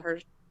hides all her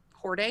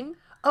hoarding.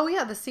 Oh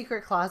yeah, the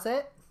secret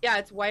closet. Yeah,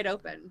 it's wide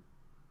open.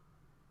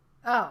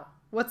 Oh,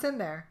 what's in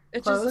there?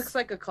 It Clothes? just looks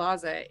like a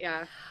closet.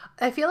 Yeah.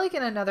 I feel like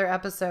in another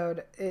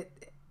episode,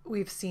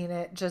 we've seen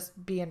it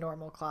just be a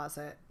normal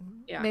closet.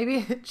 Yeah.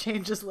 Maybe it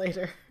changes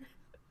later.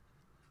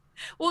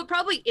 Well, it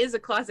probably is a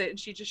closet, and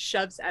she just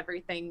shoves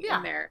everything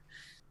in there.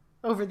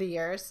 Over the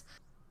years.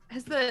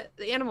 Has the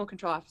animal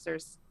control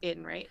officer's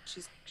in, right?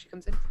 She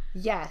comes in.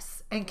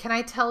 Yes. And can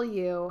I tell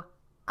you,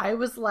 I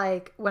was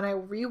like, when I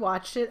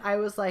rewatched it, I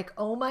was like,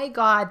 oh my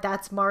God,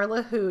 that's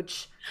Marla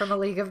Hooch from A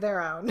League of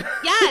Their Own.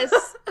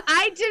 Yes.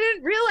 I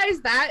didn't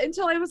realize that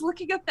until I was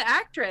looking up the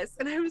actress,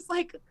 and I was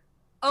like,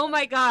 oh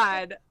my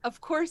God, of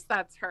course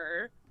that's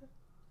her.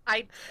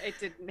 It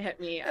didn't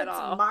hit me at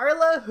all.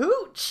 Marla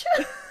Hooch.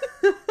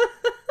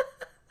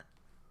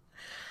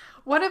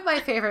 One of my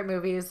favorite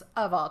movies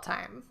of all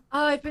time.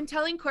 Oh, I've been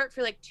telling Court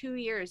for like 2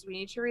 years, we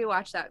need to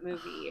rewatch that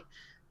movie.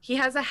 He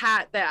has a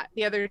hat that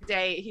the other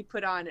day he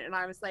put on, and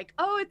I was like,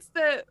 oh,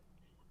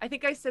 I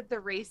think I said the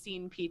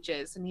Racine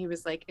Peaches, and he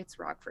was like, it's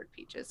Rockford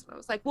Peaches. And I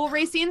was like, well,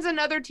 Racine's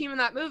another team in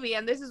that movie,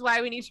 and this is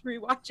why we need to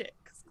rewatch it,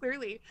 because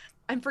clearly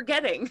I'm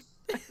forgetting.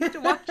 I need to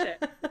watch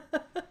it.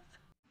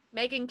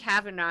 Megan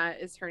Cavanagh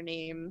is her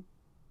name,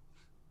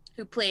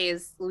 who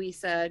plays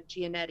Louisa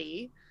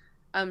Giannetti.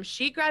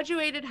 She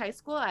graduated high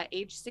school at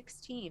age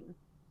 16.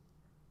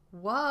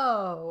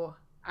 Whoa.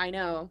 I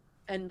know.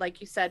 And like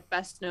you said,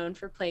 best known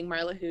for playing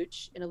Marla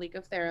Hooch in A League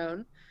of Their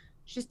Own.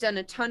 She's done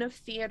a ton of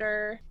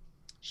theater.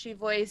 She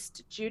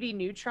voiced Judy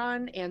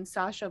Neutron and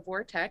Sasha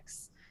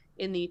Vortex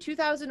in the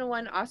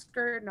 2001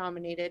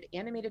 Oscar-nominated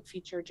animated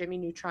feature Jimmy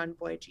Neutron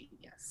Boy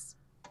Genius.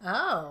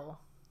 Oh.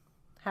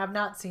 Have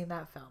not seen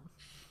that film.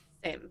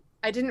 Same.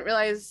 I didn't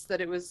realize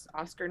that it was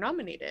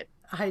Oscar-nominated.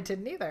 I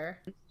didn't either.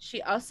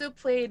 She also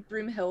played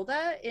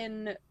Broomhilda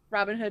in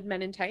Robin Hood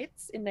Men in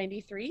Tights in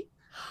 93.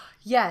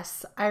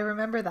 Yes, I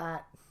remember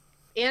that.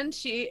 And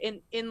she,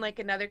 in like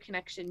another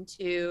connection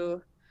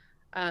to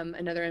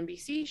another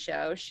NBC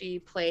show, she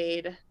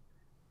played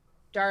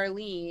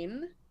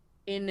Darlene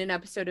in an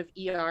episode of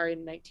ER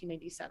in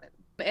 1997.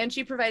 And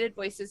she provided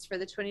voices for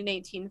the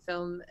 2019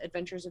 film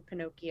Adventures of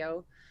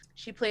Pinocchio.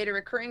 She played a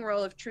recurring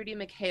role of Trudy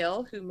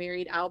McHale, who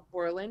married Al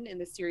Borland in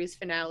the series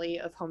finale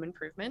of Home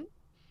Improvement.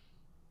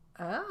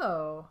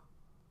 Oh.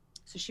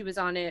 So she was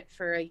on it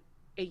for a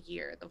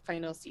year, the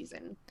final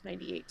season,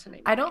 98 to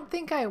 99. I don't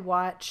think I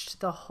watched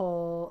the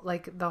whole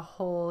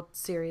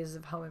series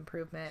of Home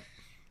Improvement.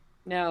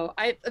 No,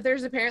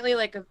 there's apparently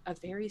like a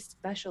very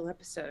special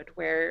episode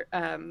where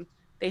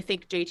they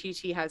think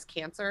JTT has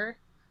cancer.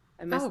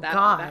 I missed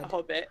that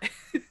whole bit.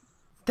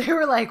 They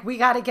were like, we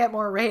got to get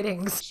more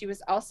ratings. She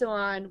was also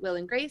on Will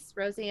and Grace,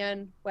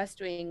 Roseanne,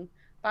 West Wing,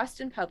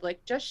 Boston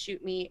Public, Just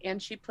Shoot Me,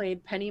 and she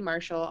played Penny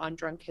Marshall on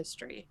Drunk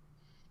History.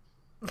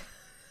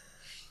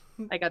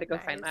 I got to go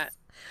find that.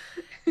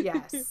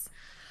 Yes.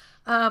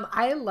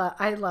 I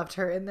loved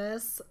her in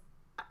this.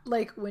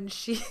 Like when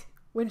she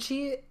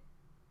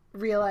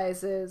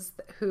realizes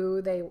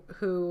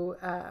who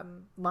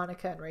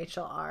Monica and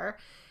Rachel are,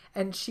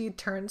 and she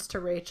turns to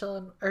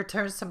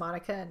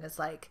Monica and is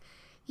like,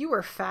 you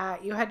were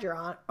fat, you had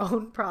your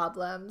own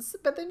problems.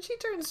 But then she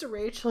turns to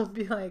Rachel and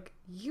be like,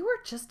 you were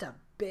just a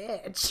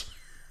bitch.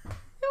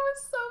 It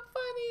was so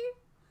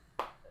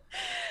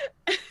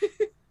funny.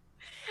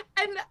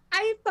 And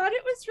I thought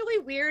it was really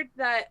weird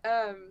that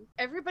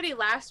everybody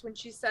laughs when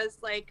she says,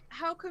 like,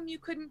 how come you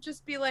couldn't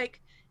just be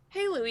like,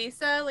 hey,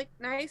 Louisa, like,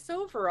 nice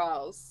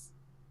overalls?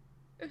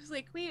 It was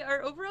like, wait,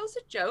 are overalls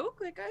a joke?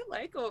 Like, I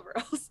like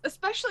overalls.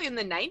 Especially in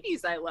the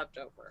 90s, I loved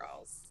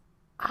overalls.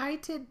 I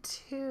did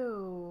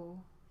too.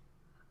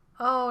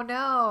 Oh,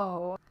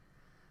 no.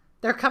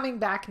 They're coming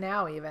back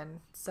now,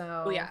 even.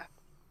 So. Oh, yeah.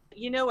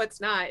 You know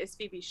what's not is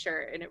Phoebe's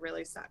shirt, and it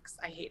really sucks.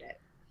 I hate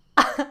it.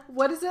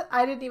 What is it?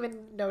 I didn't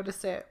even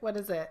notice it. What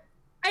is it?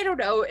 I don't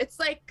know. It's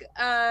like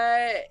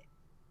a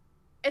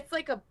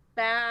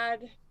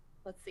bad,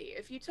 let's see,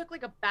 if you took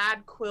like a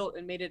bad quilt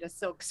and made it a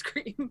silk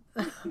screen.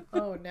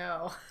 Oh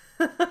no.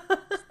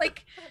 It's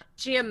like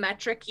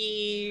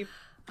geometric-y,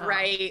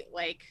 bright,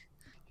 like.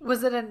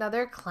 Was it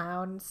another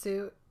clown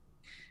suit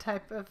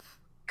type of?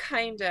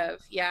 Kind of,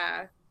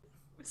 yeah.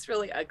 It's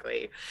really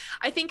ugly.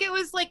 I think it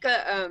was like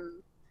I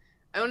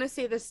want to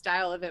say the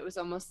style of it was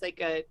almost like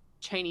a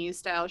Chinese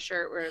style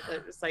shirt where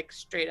it was like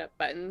straight up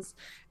buttons,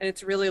 and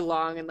it's really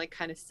long and like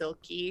kind of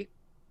silky.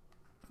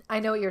 I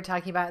know what you're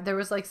talking about. There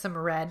was like some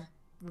red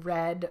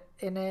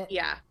in it.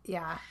 Yeah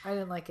I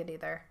didn't like it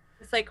either.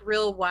 It's like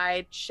real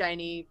wide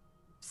shiny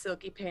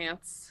silky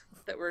pants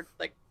that were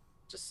like,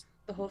 just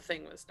the whole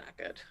thing was not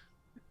good.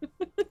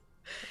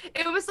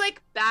 It was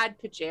like bad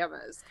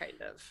pajamas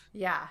kind of.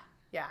 Yeah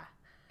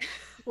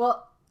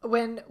Well,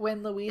 when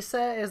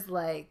Louisa is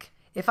like,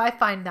 if I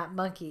find that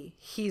monkey,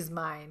 he's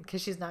mine,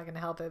 because she's not going to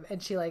help him.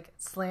 And she like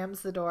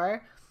slams the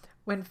door.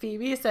 When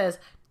Phoebe says,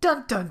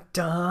 dun, dun,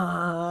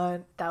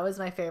 dun, that was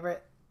my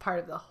favorite part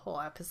of the whole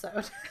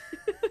episode.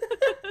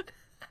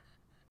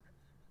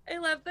 I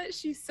love that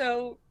she's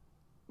so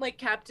like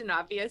Captain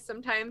Obvious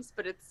sometimes,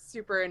 but it's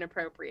super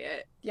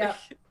inappropriate. Yeah.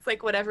 It's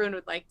like what everyone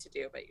would like to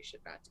do, but you should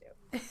not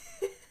do.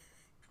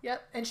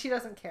 Yep. And she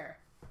doesn't care.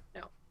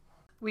 No.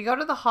 We go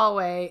to the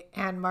hallway,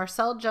 and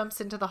Marcel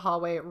jumps into the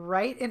hallway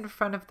right in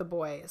front of the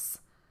boys.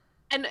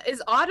 And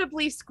is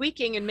audibly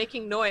squeaking and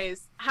making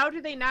noise. How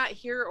do they not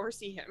hear or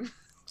see him?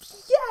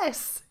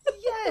 Yes.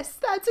 Yes.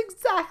 That's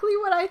exactly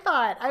what I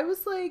thought. I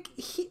was like,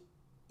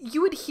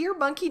 you would hear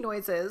monkey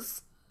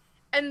noises.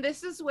 And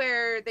this is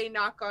where they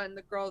knock on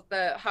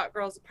the hot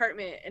girl's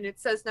apartment, and it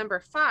says number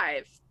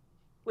 5,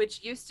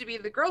 which used to be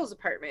the girl's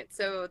apartment.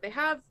 So they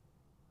have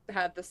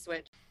had the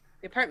switch.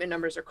 The apartment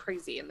numbers are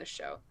crazy in this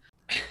show.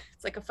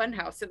 It's like a fun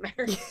house in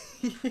there.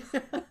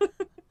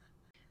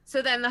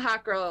 So then the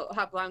hot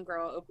blonde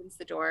girl opens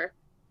the door.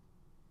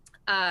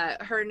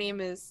 Her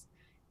name is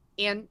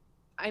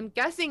I'm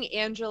guessing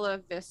Angela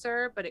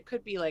Visser, but it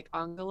could be like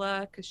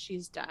Angela because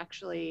she's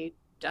actually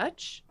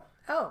Dutch.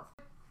 Oh,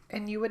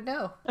 and you would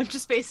know. I'm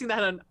just basing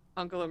that on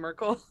Angela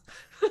Merkel,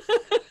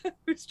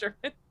 who's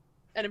German.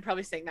 And I'm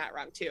probably saying that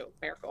wrong too.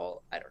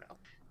 Merkel, I don't know.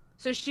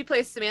 So she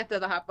plays Samantha,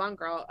 the hot blonde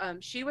girl.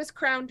 She was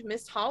crowned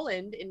Miss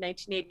Holland in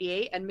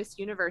 1988 and Miss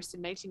Universe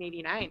in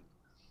 1989.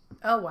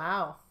 Oh,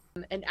 wow.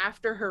 And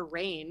after her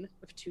reign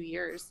of 2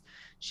 years,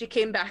 she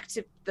came back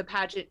to the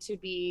pageant to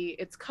be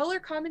its color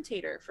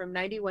commentator from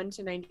 91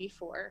 to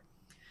 94.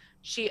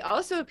 She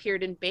also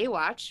appeared in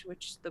Baywatch,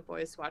 which the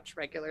boys watch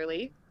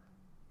regularly.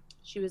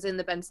 She was in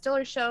The Ben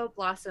Stiller Show,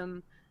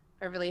 Blossom,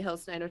 Beverly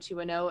Hills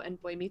 90210, and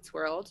Boy Meets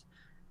World.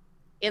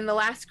 In the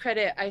last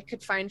credit I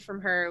could find from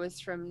her, it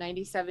was from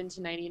 97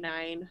 to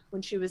 99,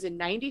 when she was in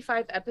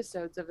 95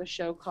 episodes of a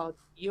show called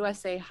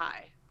USA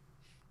High.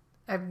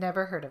 I've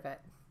never heard of it.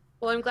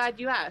 Well, I'm glad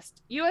you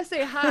asked.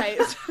 USA High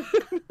is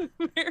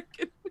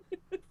American.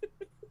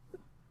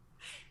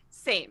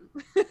 Same.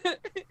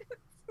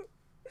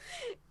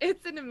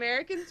 It's an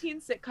American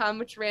teen sitcom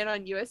which ran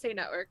on USA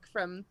Network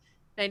from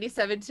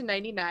 97 to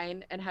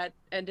 99 and had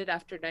ended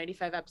after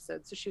 95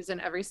 episodes. So she was in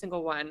every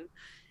single one.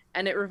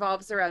 And it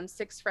revolves around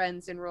 6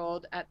 friends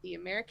enrolled at the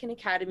American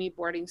Academy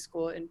boarding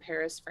school in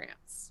Paris,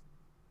 France.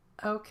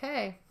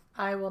 Okay.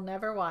 I will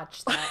never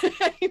watch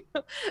that.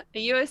 A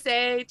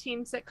USA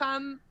teen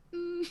sitcom?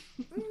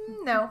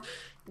 No.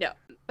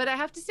 But I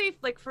have to say,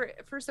 like,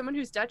 for someone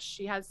who's Dutch,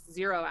 she has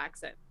 0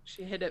 accent.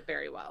 She hit it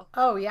very well.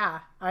 Oh, yeah.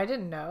 I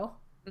didn't know.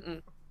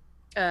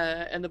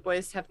 And the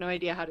boys have no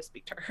idea how to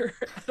speak to her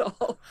at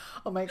all.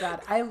 Oh my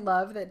god, I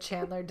love that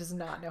Chandler does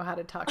not know how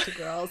to talk to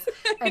girls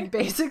and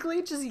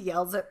basically just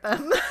yells at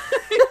them.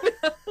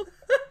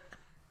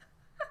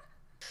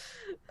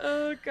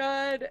 Oh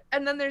god.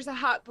 And then there's a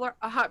hot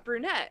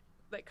brunette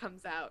that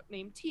comes out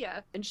named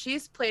Tia, and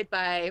she's played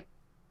by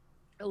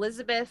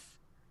Elizabeth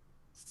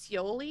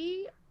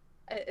Scioli.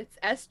 It's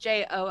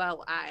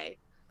Sjoli.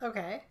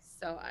 Okay.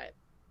 So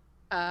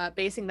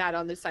basing that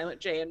on the silent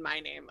J in my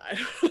name, I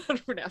don't know how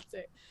to pronounce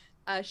it.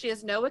 She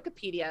has no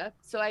Wikipedia,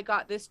 so I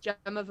got this gem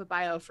of a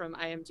bio from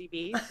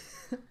IMDb.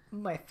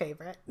 My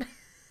favorite.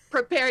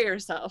 Prepare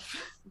yourself.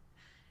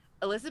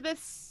 Elizabeth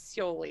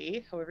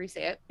Scioli, however you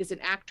say it, is an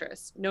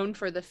actress known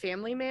for The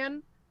Family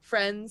Man,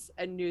 Friends,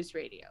 and News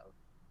Radio.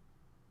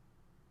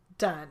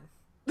 Done.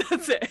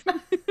 That's it.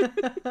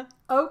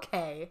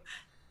 Okay.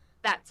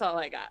 That's all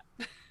I got.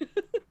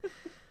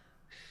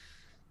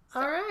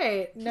 All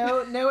right.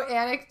 No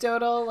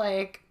anecdotal,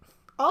 like,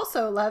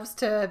 also loves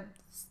to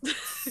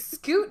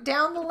scoot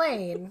down the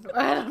lane.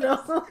 I don't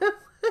know.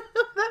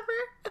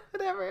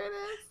 whatever it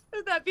is.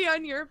 Would that be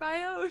on your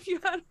bio if you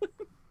had one?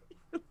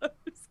 You love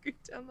to scoot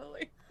down the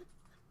lane.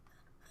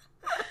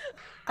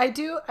 I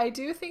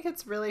do think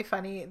it's really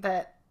funny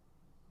that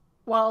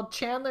while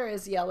Chandler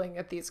is yelling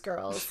at these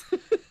girls,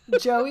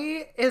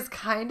 Joey is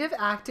kind of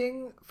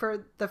acting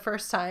for the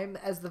first time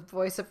as the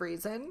voice of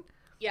reason.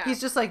 Yeah. He's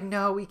just like,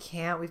 no, we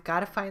can't. We've got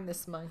to find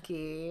this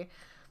monkey.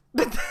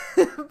 But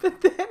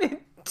then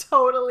it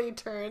totally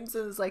turns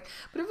and is like,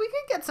 but if we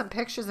could get some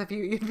pictures of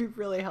you, you'd be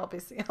really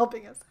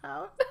helping us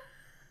out.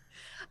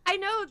 I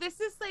know,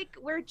 this is like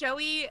where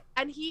Joey,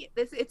 and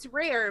it's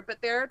rare,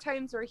 but there are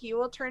times where he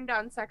will turn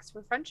down sex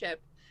for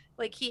friendship.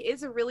 Like, he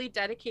is a really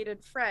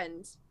dedicated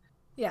friend.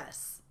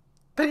 Yes.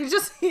 But he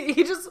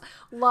just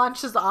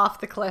launches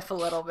off the cliff a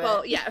little bit.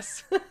 Well,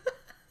 yes.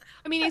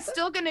 I mean, he's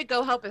still going to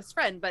go help his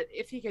friend, but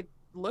if he could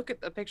look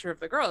at the picture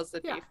of the girls,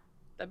 that'd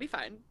be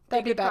fine.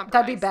 That'd be better.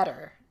 That'd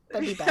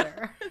be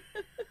better.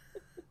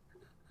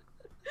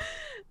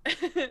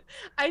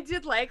 I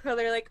did like how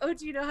they're like, oh,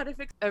 do you know how to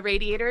fix a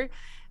radiator?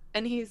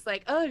 And he's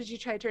like, oh, did you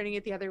try turning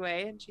it the other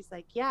way? And she's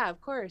like, yeah,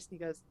 of course. And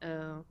he goes,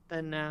 oh,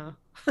 then no.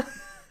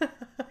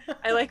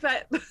 I like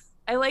that.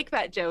 I like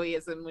that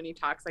Joeyism when he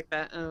talks like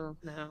that. Oh,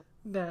 no.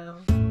 No.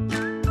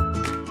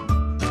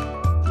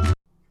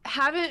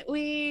 Haven't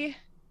we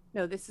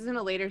No, this isn't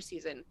a later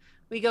season.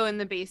 We go in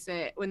the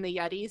basement when the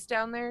Yeti's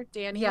down there,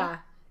 Danny. Yeah.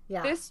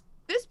 This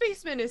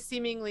basement is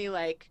seemingly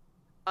like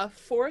a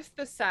fourth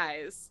the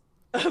size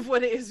of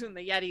what it is when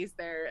the Yeti's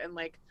there, and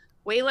like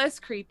way less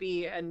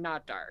creepy and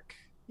not dark.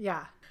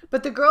 Yeah.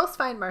 But the girls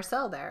find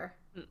Marcel there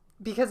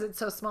because it's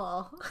so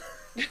small.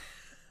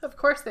 Of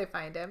course they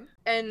find him.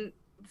 And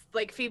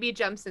like Phoebe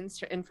jumps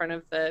in front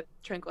of the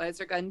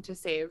tranquilizer gun to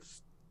save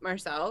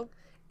Marcel.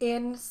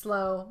 In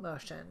slow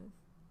motion.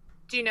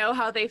 Do you know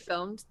how they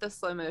filmed the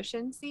slow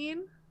motion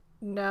scene?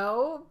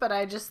 No, but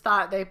I just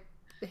thought they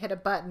hit a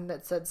button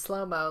that said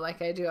slow-mo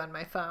like I do on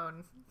my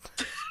phone.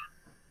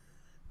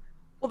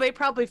 Well, they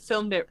probably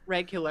filmed it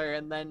regular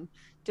and then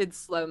did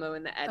slow-mo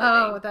in the editing.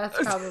 Oh, that's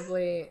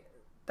probably...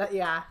 that.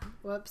 Yeah.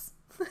 Whoops.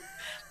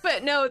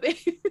 But no, they...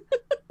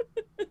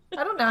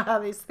 I don't know how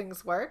these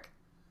things work.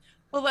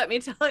 Well, let me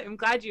tell you. I'm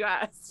glad you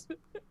asked.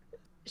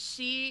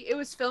 It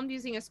was filmed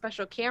using a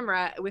special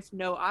camera with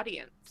no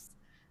audience.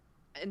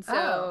 And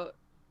so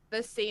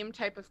the same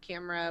type of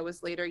camera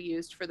was later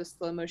used for the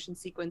slow motion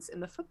sequence in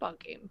the football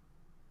game.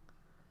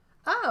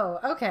 Oh,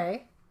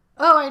 okay.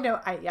 Oh, I know.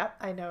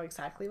 I know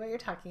exactly what you're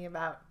talking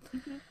about.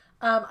 Mm-hmm.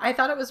 I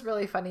thought it was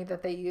really funny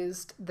that they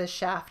used the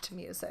Shaft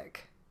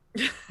music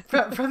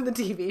from the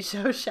TV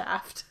show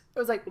Shaft. It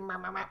was like...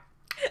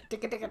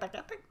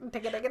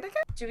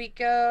 Do we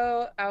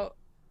go out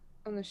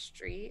on the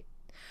street?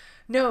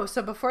 No,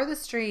 so before the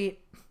street,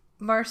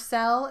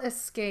 Marcel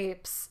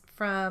escapes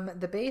from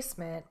the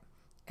basement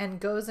and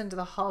goes into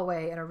the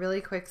hallway in a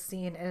really quick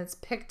scene, and it's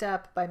picked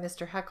up by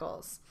Mr.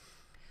 Heckles.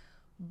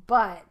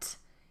 But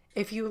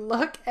if you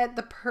look at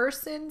the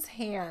person's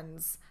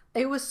hands,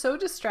 it was so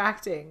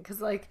distracting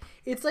because like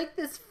it's like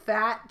this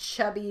fat,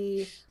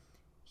 chubby,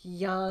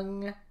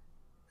 young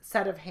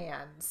set of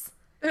hands.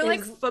 They're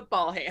like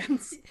football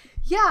hands.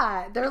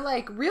 Yeah, they're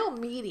like real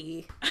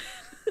meaty.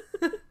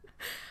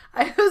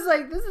 I was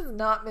like, this is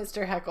not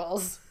Mr.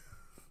 Heckles.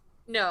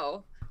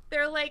 No,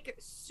 they're like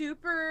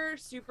super,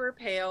 super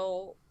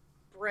pale,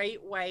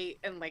 bright white,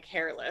 and like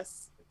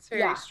hairless. It's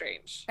very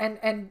strange.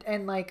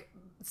 And like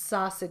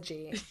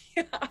sausagey.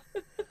 Yeah.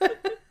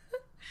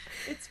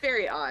 It's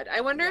very odd.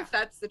 I wonder if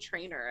that's the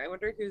trainer. I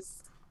wonder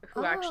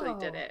who actually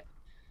did it.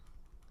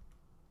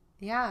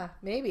 Yeah,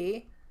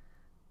 maybe.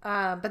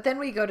 But then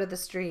we go to the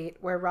street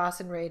where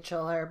Ross and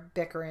Rachel are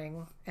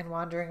bickering and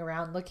wandering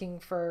around looking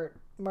for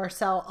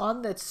Marcel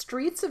on the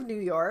streets of New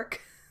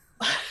York.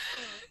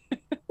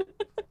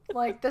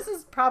 Like, this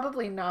is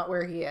probably not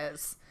where he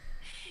is.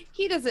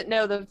 He doesn't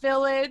know the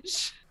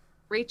village.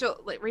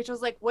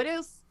 Rachel's like, what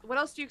else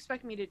do you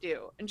expect me to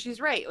do? And she's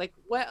right. Like,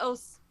 what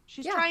else?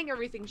 She's trying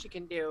everything she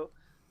can do.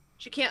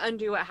 She can't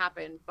undo what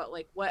happened, but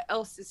like, what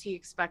else does he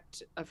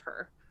expect of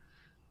her?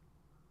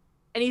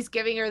 And he's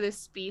giving her this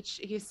speech.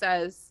 He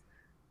says,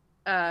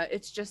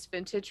 it's just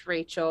vintage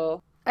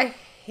Rachel. I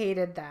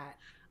hated that.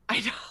 I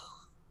know.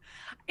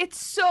 It's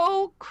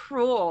so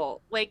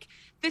cruel. Like,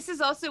 this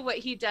is also what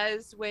he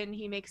does when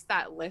he makes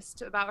that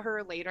list about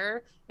her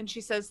later. And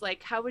she says,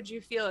 like, how would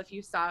you feel if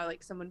you saw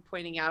like someone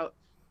pointing out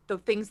the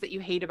things that you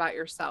hate about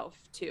yourself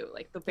too?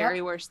 Like the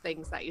very worst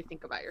things that you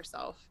think about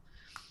yourself.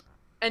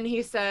 And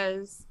he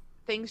says,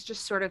 things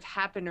just sort of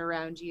happen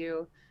around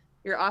you.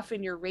 You're off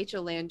in your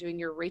Rachel land doing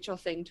your Rachel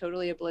thing,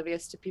 totally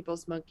oblivious to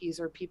people's monkeys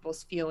or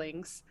people's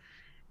feelings.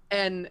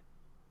 And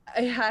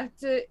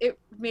it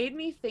made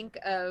me think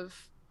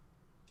of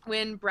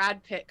when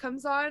Brad Pitt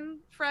comes on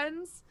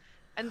Friends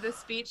and the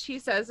speech he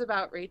says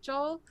about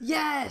Rachel.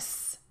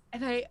 Yes.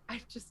 And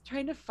I'm just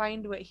trying to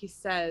find what he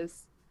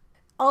says.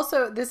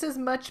 Also, this is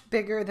much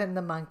bigger than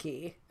the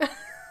monkey.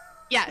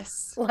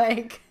 Yes.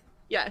 Like,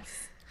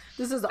 yes.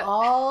 This is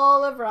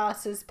all of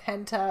Ross's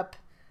pent up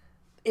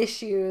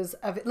issues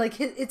of like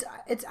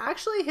it's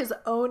actually his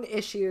own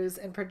issues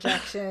and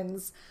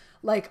projections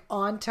like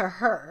onto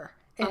her.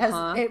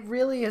 It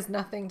really has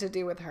nothing to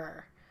do with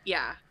her.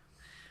 Yeah.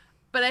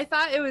 But I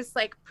thought it was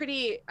like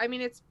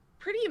it's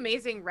pretty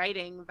amazing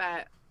writing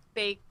that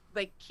they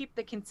like keep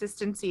the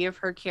consistency of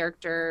her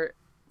character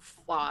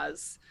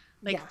flaws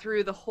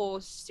through the whole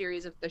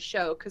series of the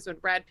show. Because when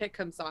Brad Pitt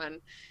comes on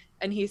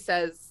and he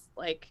says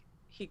like,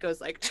 he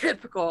goes like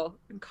typical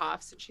and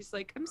coughs and she's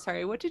like, I'm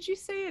sorry, what did you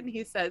say? And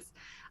he says,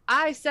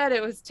 I said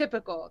it was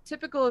typical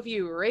of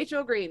you,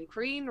 Rachel Green.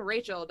 Queen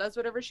Rachel does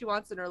whatever she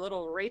wants in her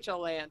little Rachel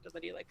land. And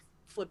then he like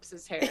flips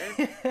his hair.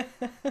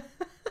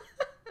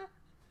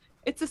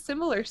 It's a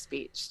similar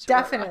speech to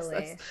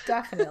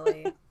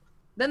definitely.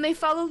 Then they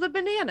follow the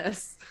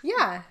bananas.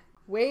 Yeah,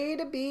 way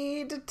to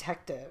be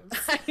detectives.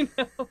 I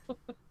know.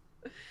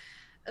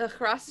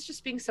 Ross is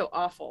just being so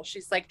awful.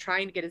 She's like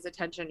trying to get his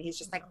attention. He's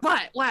just like,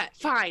 what,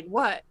 fine,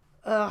 what?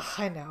 Ugh,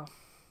 I know.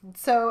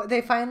 So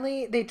they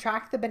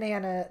track the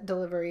banana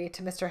delivery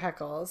to Mr.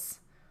 Heckles.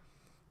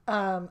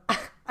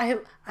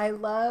 I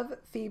love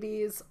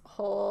Phoebe's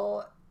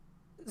whole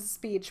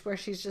speech where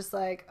she's just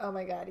like, oh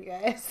my god, you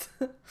guys,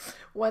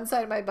 one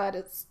side of my butt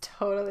is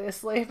totally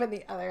asleep and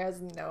the other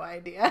has no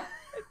idea.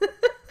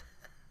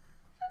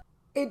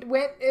 It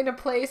went in a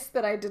place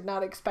that I did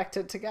not expect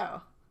it to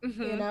go.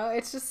 Mm-hmm. You know,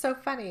 it's just so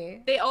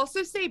funny. They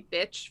also say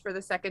bitch for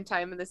the second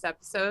time in this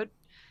episode.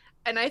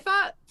 And I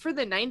thought for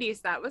the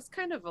 90s, that was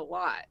kind of a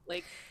lot.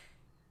 Like,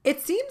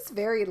 it seems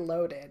very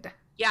loaded.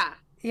 Yeah.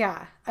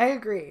 Yeah, I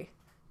agree.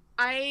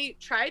 I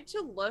tried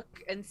to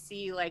look and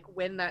see like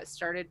when that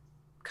started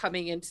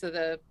coming into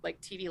the like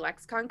TV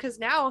lexicon, because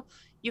now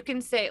you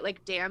can say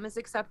like damn is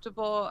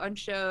acceptable on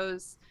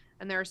shows,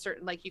 and there are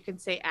certain like you can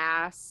say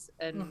ass,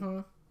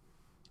 and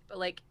but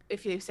like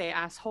if you say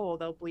asshole,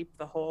 they'll bleep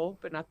the hole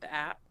but not the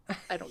at.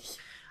 I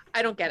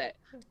don't get it.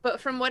 But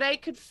from what I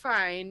could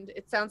find,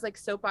 it sounds like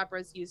soap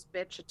operas used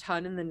bitch a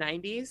ton in the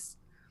 90s,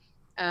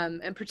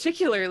 and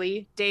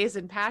particularly Days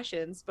and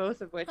Passions,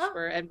 both of which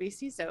were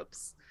NBC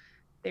soaps.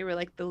 They were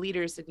like the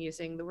leaders in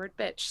using the word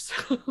bitch.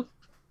 So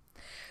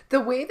the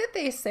way that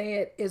they say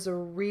it is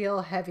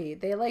real heavy.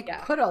 They like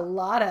put a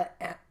lot of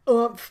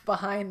oomph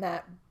behind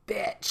that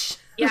bitch.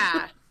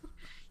 Yeah.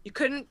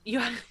 You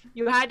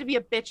had to be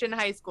a bitch in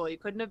high school. You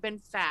couldn't have been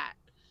fat.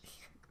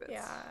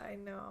 Yeah, I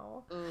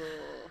know.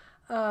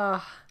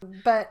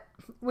 But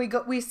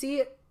we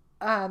see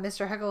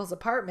Mr. Hegel's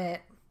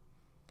apartment,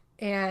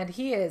 and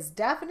he is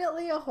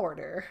definitely a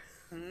hoarder.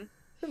 Mm-hmm.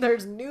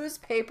 There's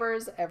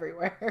newspapers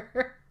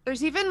everywhere.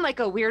 There's even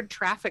like a weird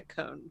traffic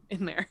cone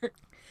in there.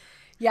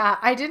 Yeah,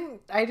 I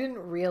didn't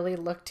really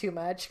look too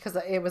much because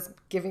it was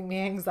giving me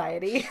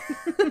anxiety.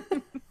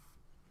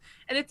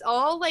 And it's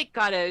all like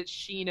got a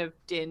sheen of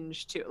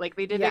dinge too. Like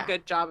they did a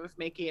good job of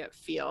making it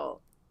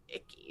feel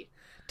icky.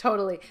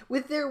 Totally.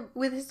 With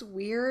his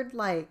weird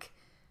like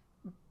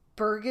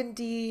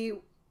burgundy,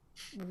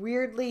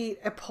 weirdly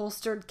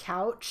upholstered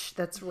couch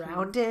that's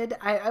rounded.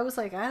 I was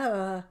like,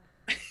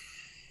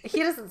 he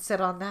doesn't sit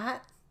on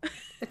that.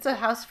 It's a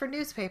house for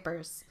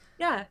newspapers.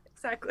 Yeah,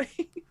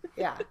 exactly.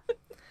 Yeah.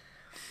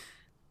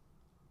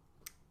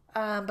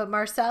 But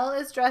Marcel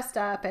is dressed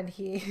up and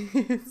he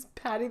is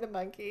Patty the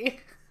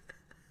monkey.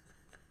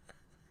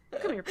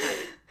 Come here,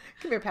 Patty.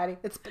 Come here, Patty.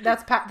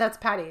 That's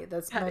Patty.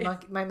 That's Patty.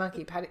 my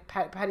monkey.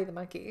 Patty the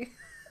monkey.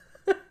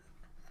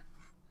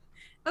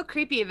 How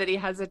creepy that he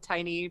has a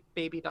tiny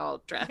baby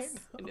doll dress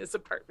in his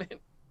apartment.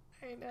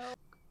 I know.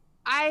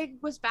 I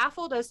was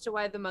baffled as to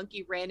why the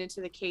monkey ran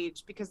into the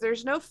cage, because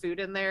there's no food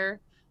in there.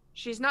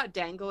 She's not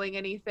dangling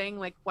anything.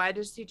 Like, why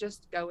does he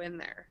just go in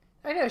there?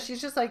 I know. She's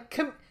just like,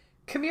 come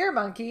here,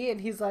 monkey. And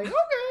he's like,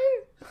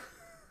 okay.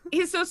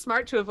 He's so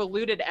smart to have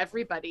eluded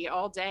everybody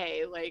all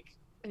day. Like,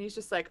 and he's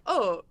just like,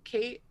 oh,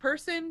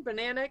 person,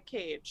 banana,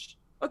 cage.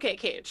 Okay,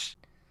 cage.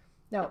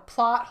 No,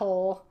 plot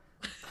hole.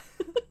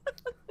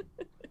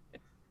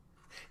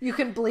 You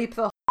can bleep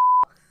the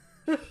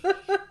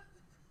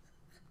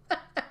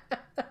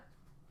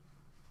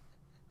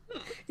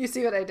You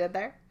see what I did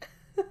there?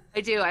 I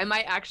do. I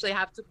might actually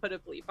have to put a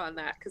bleep on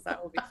that because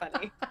that will be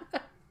funny.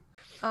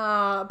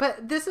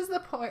 But this is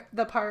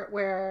the part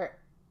where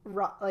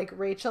like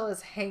Rachel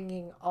is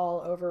hanging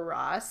all over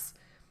Ross,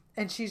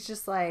 and she's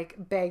just like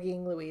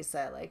begging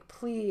Louisa, like,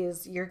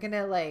 please, you're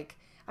gonna like,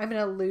 I'm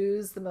gonna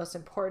lose the most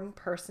important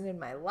person in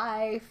my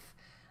life.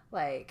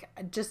 Like,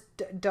 just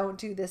don't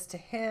do this to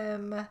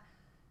him.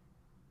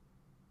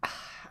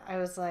 I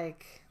was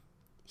like,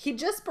 he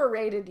just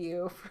berated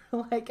you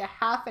for like a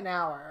half an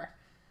hour.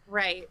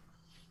 Right.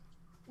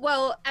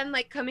 Well, and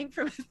like coming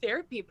from a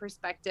therapy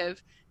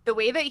perspective, the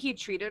way that he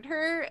treated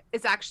her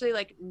is actually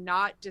like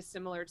not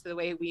dissimilar to the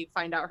way we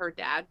find out her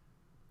dad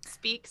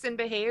speaks and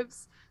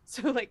behaves.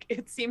 So like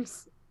it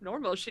seems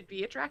normal. She'd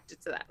be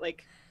attracted to that.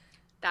 Like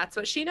that's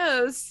what she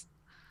knows.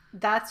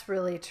 That's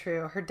really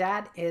true. Her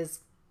dad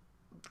is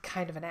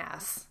kind of an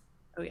ass.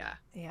 Oh yeah.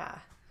 Yeah.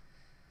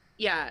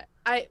 Yeah.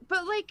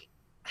 But like,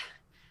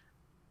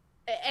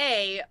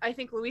 I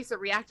think Louisa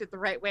reacted the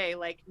right way.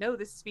 Like, no,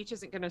 this speech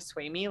isn't going to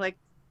sway me. Like,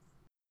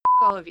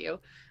 all of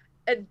you.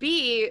 And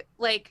B,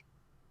 like,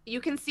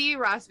 you can see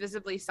Ross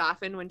visibly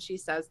soften when she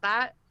says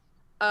that.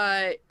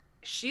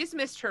 She's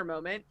missed her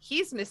moment.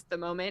 He's missed the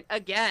moment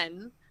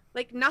again.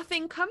 Like,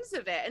 nothing comes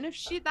of it. And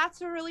if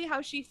that's really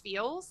how she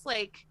feels,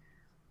 like,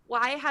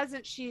 why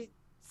hasn't she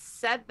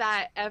said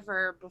that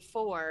ever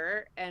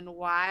before, and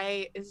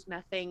why is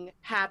nothing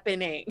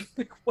happening?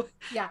 Like, what?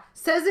 Yeah,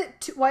 says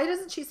it why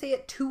doesn't she say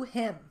it to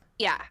him?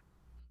 Yeah.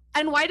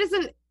 And why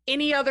doesn't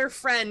any other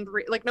friend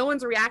like, no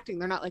one's reacting?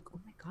 They're not like, oh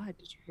my god,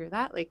 did you hear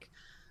that? Like,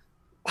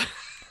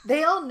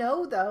 they all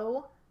know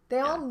though. They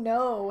all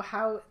know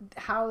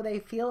how they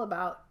feel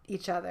about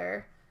each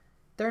other.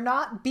 They're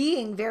not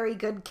being very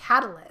good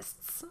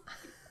catalysts.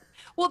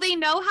 Well, they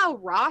know how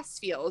Ross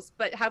feels,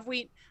 but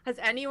has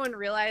anyone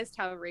realized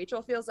how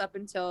Rachel feels up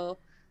until...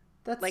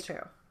 That's like,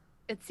 true.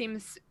 It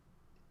seems...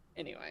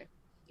 Anyway.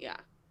 Yeah.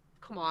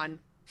 Come on.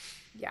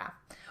 Yeah.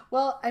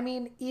 Well, I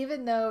mean,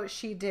 even though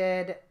she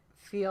did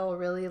feel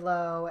really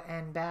low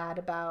and bad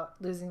about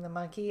losing the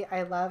monkey,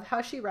 I love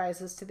how she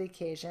rises to the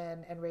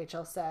occasion and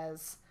Rachel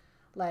says,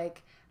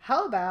 like,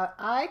 how about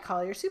I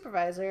call your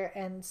supervisor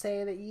and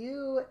say that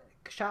you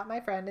shot my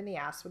friend in the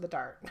ass with a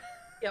dart?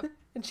 Yep.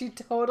 And she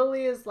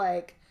totally is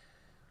like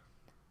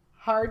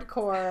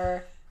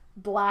hardcore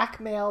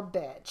blackmail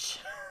bitch.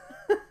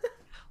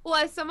 Well,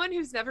 as someone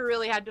who's never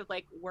really had to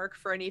like work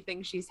for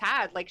anything she's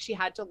had, like she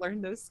had to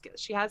learn those skills.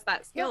 She has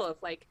that skill of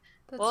like,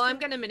 well, I'm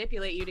going to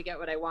manipulate you to get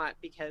what I want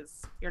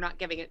because you're not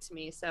giving it to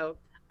me. So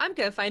I'm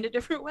going to find a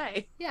different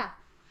way. Yeah.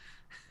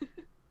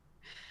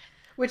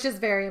 Which is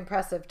very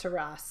impressive to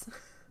Ross,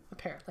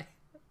 apparently.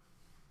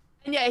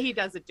 And yeah, he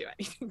doesn't do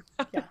anything.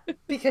 Yeah,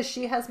 because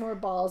she has more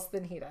balls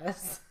than he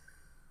does.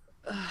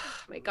 Oh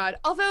my God.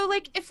 Although,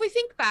 like, if we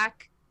think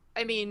back,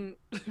 I mean,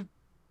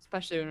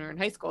 especially when we were in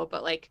high school,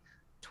 but like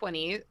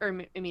 20,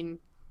 or I mean,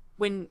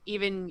 when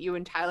even you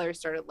and Tyler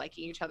started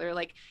liking each other,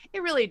 like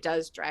it really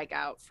does drag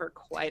out for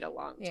quite a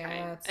long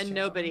time. And true.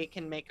 Nobody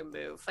can make a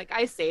move. Like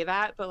I say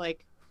that, but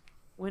like,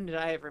 when did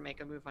I ever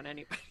make a move on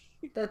anybody?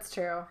 That's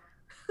true.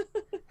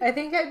 I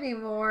think I'd be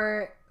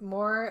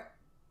more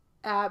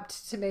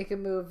apt to make a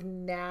move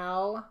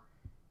now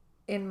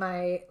in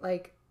my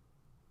like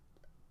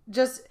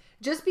just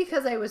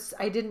because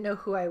I didn't know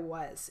who I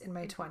was in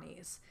my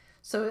 20s.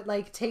 So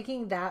like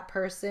taking that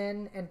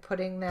person and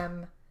putting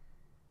them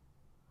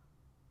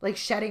like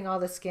shedding all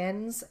the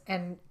skins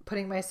and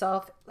putting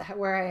myself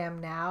where I am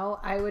now,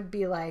 I would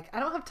be like, I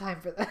don't have time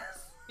for this.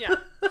 Yeah.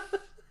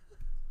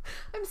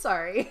 I'm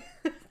sorry.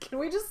 Can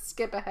we just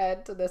skip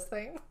ahead to this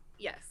thing?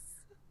 Yes.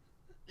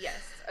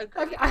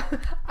 Okay.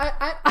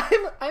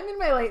 I'm in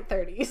my late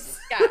 30s.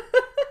 Yeah.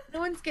 No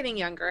one's getting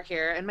younger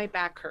here and my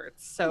back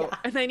hurts. So, yeah.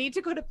 And I need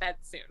to go to bed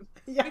soon.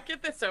 Yeah.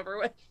 Get this over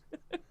with.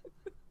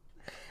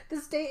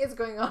 This day is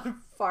going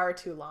on far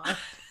too long.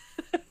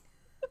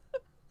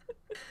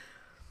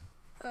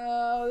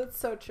 Oh, that's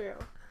so true.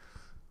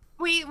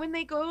 When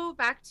they go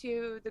back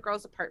to the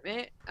girl's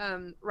apartment,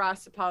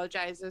 Ross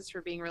apologizes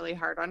for being really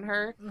hard on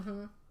her.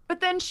 Mm-hmm. But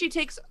then she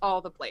takes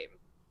all the blame.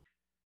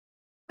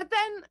 But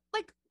then,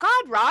 like,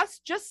 God, Ross,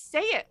 just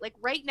say it. Like,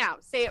 right now.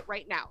 Say it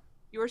right now.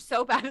 You are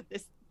so bad at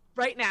this.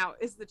 Right now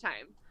is the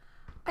time.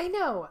 I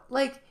know.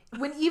 Like,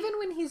 when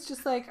he's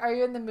just like, are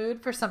you in the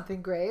mood for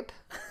something grape?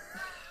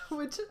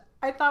 Which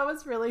I thought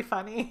was really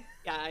funny.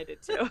 Yeah, I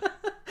did too.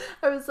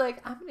 I was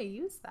like, I'm going to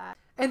use that.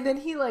 And then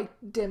he, like,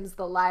 dims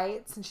the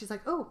lights. And she's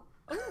like, oh.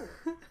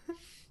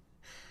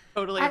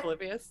 Totally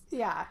oblivious.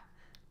 Yeah.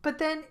 But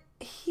then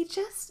he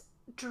just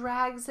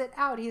drags it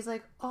out. He's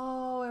like,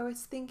 oh, I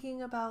was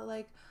thinking about,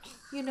 like,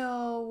 you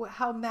know,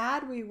 how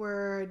mad we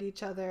were at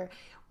each other.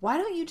 Why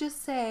don't you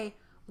just say,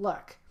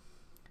 look,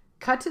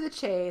 cut to the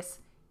chase.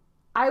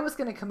 I was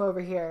going to come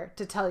over here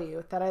to tell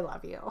you that I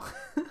love you.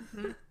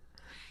 Mm-hmm.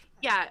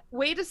 Yeah,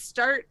 way to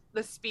start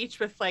the speech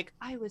with like,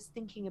 I was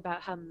thinking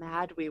about how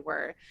mad we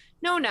were.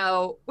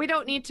 No, we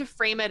don't need to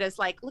frame it as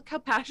like, look how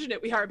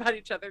passionate we are about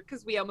each other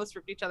because we almost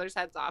ripped each other's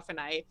heads off and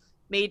I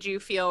made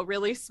you feel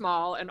really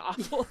small and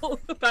awful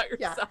about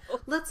yourself. Yeah.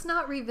 Let's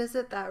not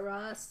revisit that,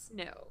 Ross.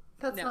 No.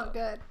 That's not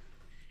good.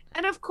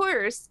 And of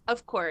course,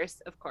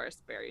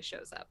 Barry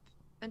shows up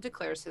and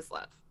declares his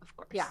love, of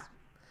course. Yeah.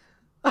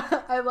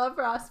 I love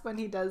Ross when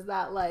he does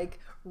that like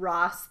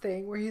Ross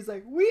thing where he's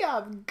like, we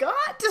have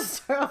got to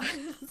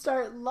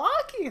start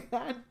locking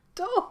that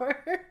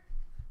door.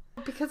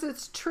 Because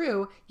it's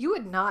true. You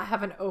would not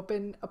have an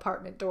open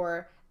apartment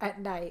door at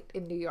night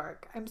in New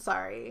York. I'm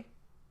sorry.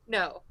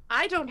 No,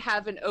 I don't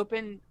have an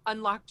open,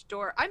 unlocked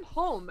door. I'm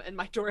home and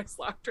my door is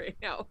locked right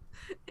now.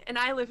 And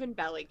I live in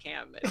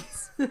Bellingham.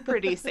 It's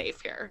pretty safe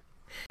here.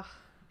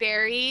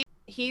 Barry,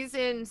 he's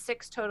in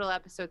 6 total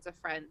episodes of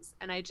Friends.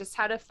 And I just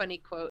had a funny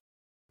quote.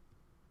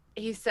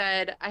 He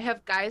said, I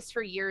have guys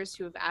for years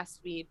who have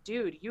asked me,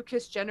 dude, you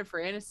kissed Jennifer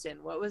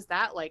Aniston. What was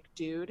that like,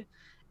 dude?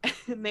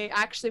 And they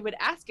actually would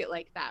ask it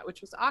like that,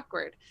 which was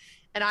awkward.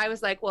 And I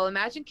was like, well,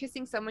 imagine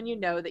kissing someone you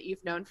know that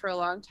you've known for a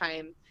long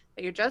time,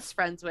 that you're just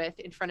friends with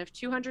in front of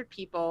 200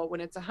 people when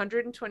it's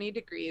 120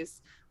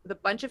 degrees with a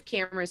bunch of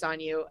cameras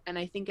on you. And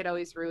I think it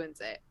always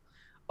ruins it.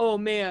 Oh,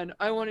 man,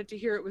 I wanted to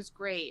hear it was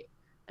great.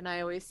 And I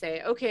always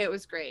say, okay, it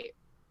was great.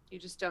 You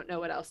just don't know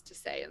what else to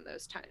say in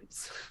those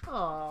times.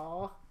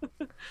 Aww.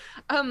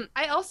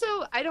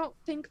 I don't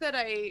think that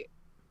I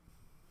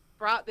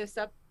brought this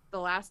up the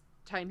last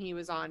time he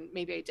was on.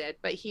 Maybe I did,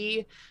 but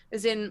he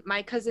is in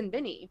My Cousin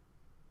Vinny.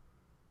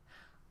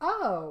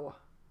 Oh.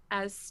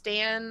 As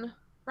Stan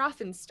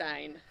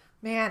Rothenstein.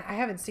 Man, I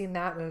haven't seen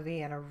that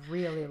movie in a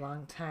really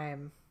long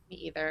time. Me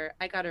either.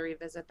 I got to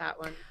revisit that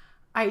one.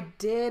 I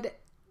did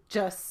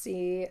just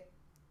see,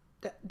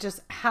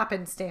 just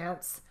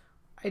happenstance,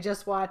 I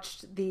just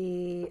watched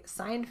the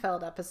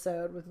Seinfeld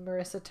episode with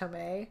Marissa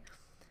Tomei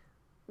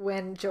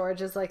when George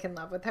is like in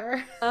love with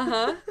her.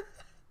 Uh-huh.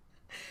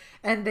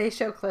 And they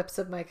show clips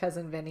of My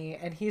Cousin Vinny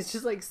and he's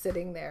just like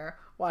sitting there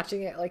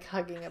watching it, like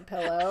hugging a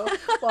pillow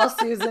while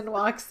Susan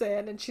walks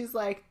in and she's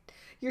like,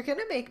 you're going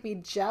to make me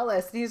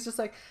jealous. And he's just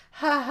like,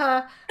 ha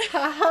ha,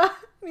 ha ha.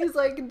 And he's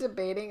like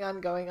debating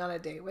on going on a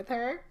date with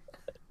her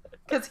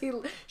because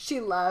she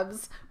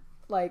loves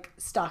like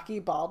stocky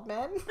bald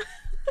men.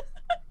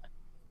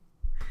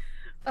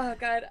 Oh,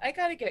 God. I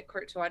got to get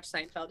Court to watch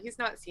Seinfeld. He's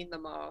not seen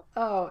them all.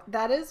 Oh,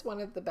 that is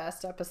one of the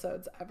best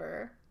episodes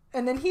ever.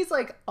 And then he's,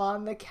 like,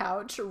 on the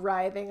couch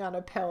writhing on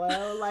a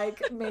pillow,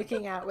 like,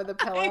 making out with a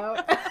pillow.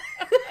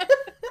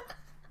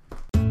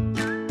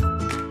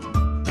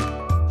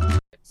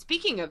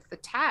 speaking of the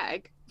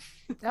tag,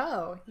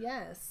 Oh,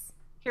 yes.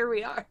 here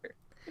we are.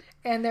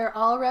 And they're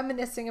all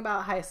reminiscing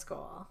about high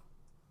school.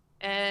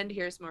 And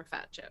here's more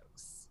fat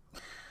jokes.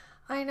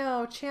 I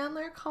know.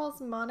 Chandler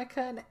calls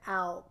Monica an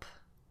Alp.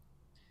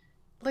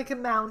 Like a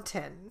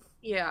mountain.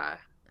 Yeah.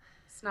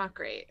 It's not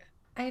great.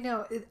 I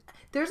know.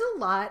 There's a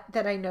lot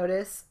that I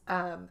notice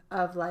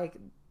of like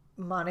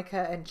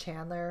Monica and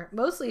Chandler.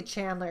 Mostly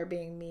Chandler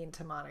being mean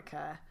to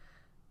Monica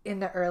in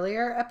the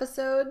earlier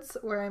episodes,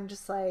 where I'm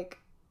just like,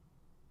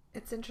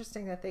 it's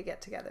interesting that they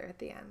get together at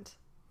the end.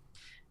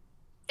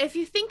 If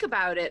you think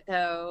about it,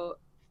 though,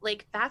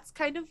 like, that's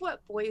kind of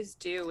what boys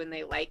do when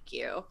they like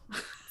you.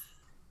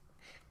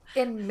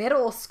 In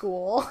middle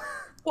school.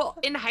 Well,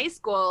 in high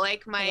school,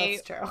 like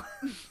That's true.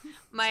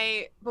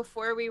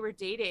 before we were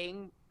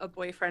dating, a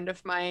boyfriend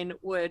of mine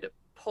would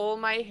pull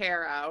my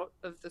hair out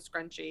of the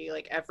scrunchie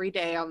like every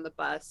day on the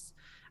bus.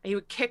 And he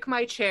would kick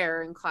my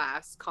chair in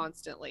class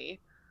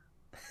constantly.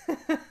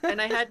 And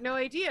I had no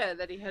idea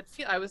that he had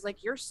I was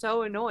like, you're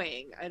so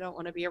annoying. I don't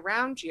want to be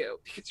around you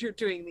because you're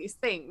doing these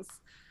things.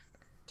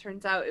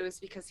 Turns out it was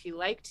because he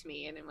liked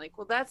me. And I'm like,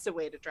 well, that's a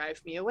way to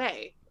drive me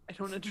away. I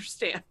don't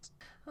understand.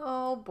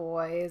 Oh,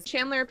 boys.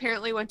 Chandler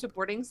apparently went to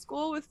boarding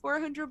school with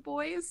 400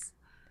 boys.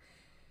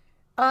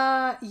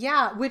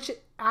 Yeah, which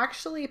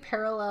actually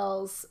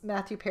parallels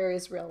Matthew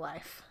Perry's real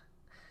life.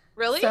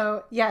 Really?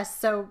 So, yes.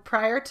 So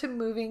prior to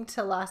moving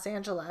to Los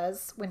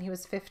Angeles when he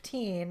was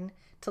 15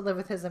 to live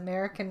with his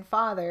American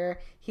father,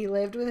 he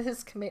lived with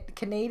his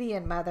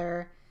Canadian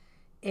mother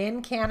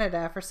in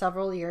Canada for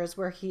several years,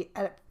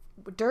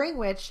 during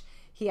which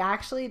he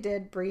actually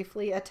did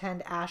briefly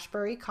attend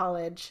Ashbury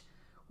College,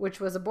 which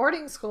was a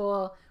boarding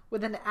school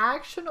with an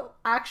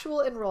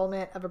actual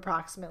enrollment of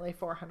approximately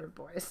 400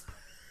 boys.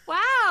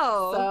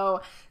 Wow.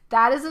 So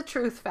that is a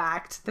truth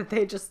fact that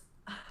they just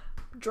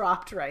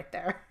dropped right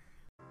there.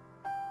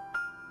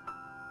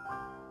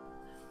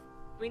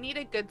 We need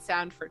a good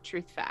sound for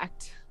truth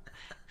fact.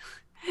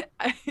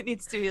 It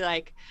needs to be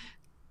like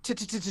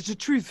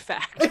truth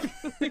fact.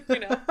 You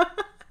know.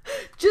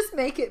 Just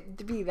make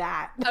it be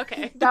that.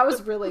 Okay. That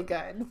was really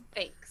good.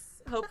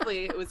 Thanks.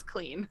 Hopefully it was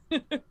clean.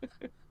 And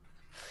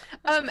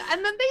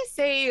then they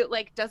say,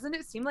 like, doesn't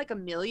it seem like a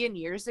million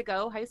years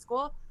ago, high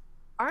school?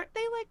 Aren't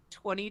they like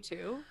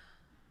 22?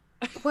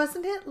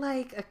 Wasn't it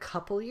like a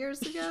couple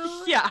years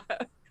ago? Yeah.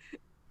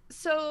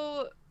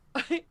 So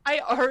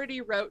I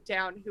already wrote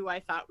down who I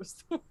thought was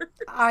the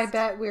worst. I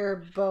bet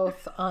we're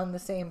both on the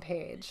same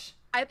page.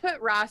 I put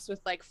Ross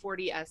with like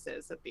 40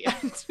 S's at the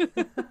end.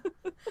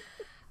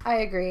 I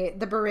agree.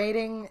 The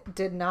berating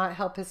did not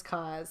help his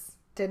cause.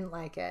 Didn't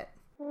like it.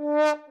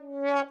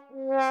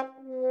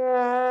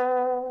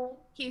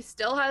 He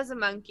still has a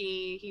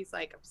monkey. He's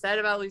like upset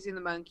about losing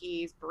the monkey.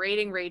 He's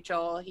berating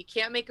Rachel. He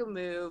can't make a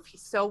move.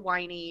 He's so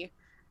whiny.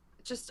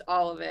 Just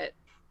all of it.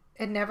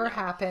 It never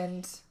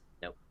happened.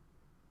 Nope.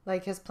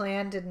 Like his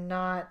plan did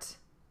not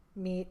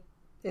meet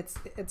its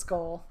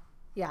goal.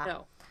 Yeah.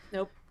 No.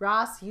 Nope.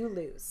 Ross, you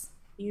lose.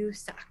 You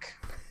suck.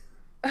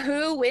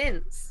 Who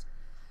wins?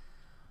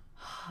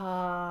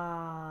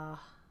 I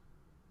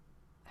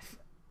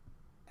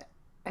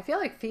feel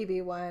like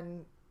Phoebe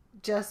won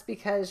just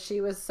because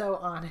she was so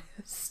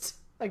honest.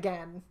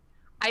 Again.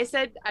 I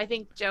said I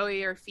think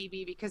Joey or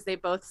Phoebe because they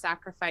both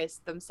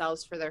sacrificed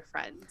themselves for their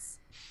friends.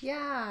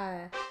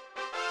 Yeah.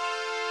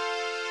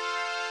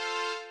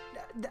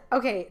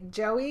 Okay,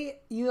 Joey,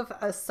 you have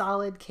a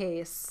solid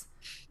case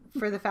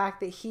for the fact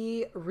that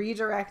he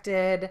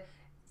redirected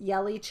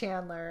Yelly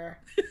Chandler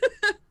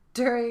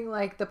during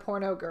like the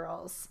porno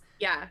girls.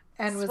 Yeah.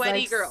 And was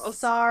Sweaty like, girls.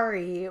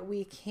 sorry,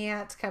 we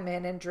can't come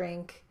in and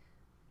drink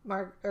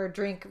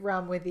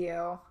rum with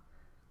you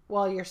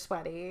while you're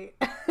sweaty.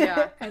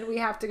 Yeah. And we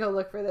have to go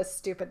look for this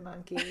stupid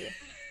monkey.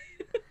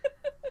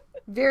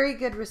 Very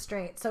good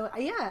restraint. So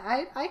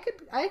yeah, I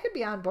could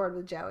be on board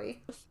with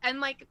Joey.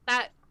 And like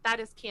that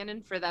is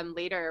canon for them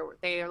later.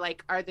 They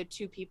are the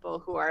two people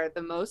who are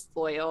the most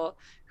loyal,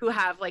 who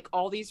have like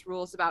all these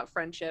rules about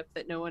friendship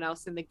that no one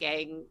else in the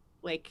gang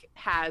like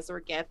has or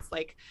gets,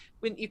 like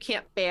when you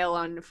can't bail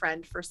on a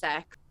friend for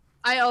sex.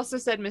 I also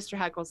said Mr.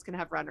 Heckles can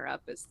have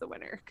runner-up as the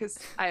winner because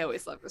I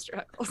always love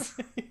Mr. Heckles.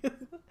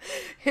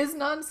 His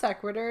non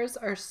sequiturs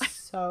are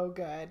so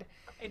good.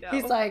 I know.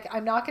 He's like,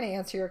 I'm not going to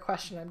answer your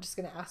question. I'm just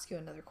going to ask you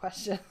another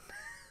question.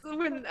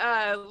 When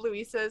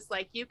Luisa's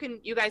like, you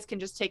guys can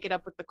just take it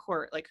up with the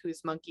court, like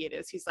whose monkey it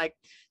is. He's like,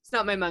 it's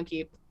not my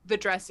monkey. The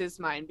dress is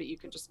mine, but you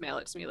can just mail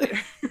it to me later.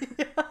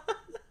 Yeah.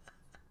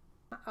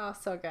 Oh,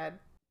 so good.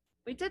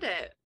 We did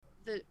it.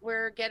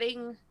 We're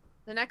getting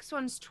the next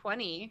one's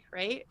 20,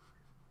 right?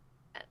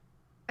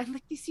 And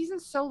like these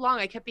seasons so long,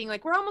 I kept being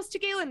like, we're almost to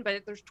Galen,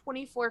 but there's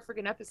 24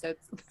 friggin' episodes.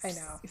 I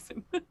know.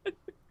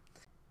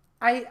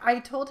 I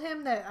told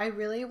him that I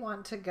really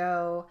want to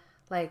go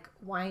like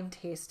wine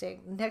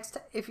tasting next,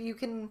 if you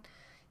can,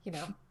 you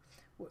know,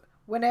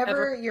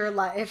 whenever your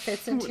life, it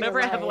fits into whenever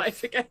your I life. have a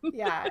life again.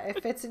 Yeah,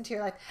 it fits into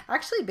your life.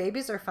 Actually,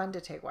 babies are fun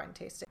to take wine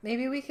tasting.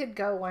 Maybe we could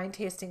go wine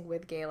tasting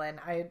with Galen.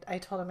 I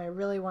told him I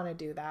really want to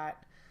do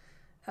that.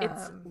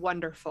 It's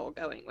wonderful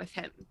going with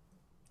him.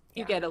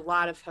 You get a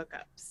lot of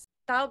hookups.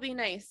 That'll be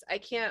nice. I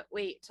can't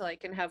wait till I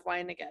can have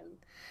wine again.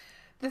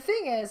 The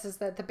thing is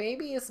that the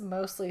baby is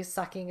mostly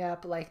sucking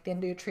up like the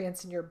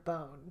nutrients in your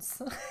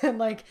bones and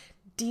like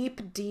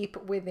deep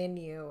within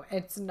you.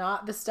 It's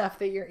not the stuff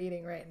that you're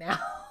eating right now.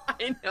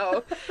 I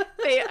know.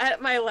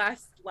 At my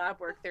last lab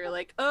work, they were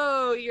like,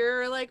 "Oh,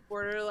 you're like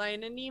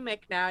borderline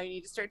anemic now. You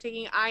need to start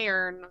taking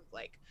iron." I was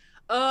like,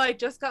 "Oh, I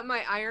just got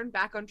my iron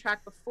back on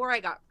track before I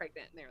got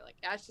pregnant." And they were like,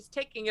 "Yeah, it's just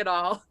taking it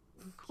all."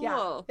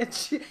 Cool. Yeah.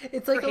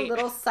 It's like a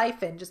little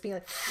siphon, just being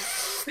like,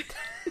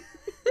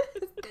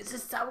 "This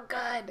is so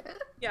good."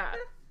 Yeah.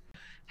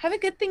 Have a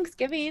good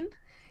Thanksgiving.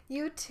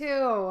 You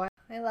too.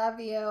 I love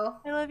you.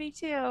 I love you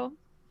too.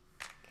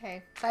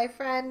 Okay. Bye,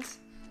 friend.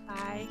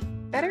 Bye.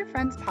 Better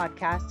Friends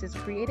Podcast is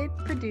created,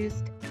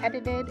 produced,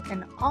 edited,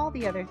 and all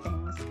the other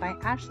things by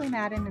Ashley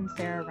Madden and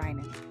Sarah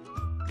Reinen.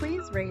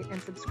 Please rate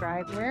and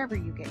subscribe wherever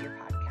you get your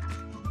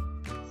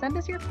podcasts. Send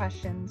us your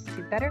questions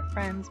to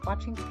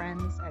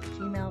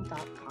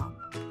betterfriendswatchingfriends@gmail.com.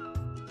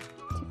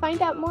 To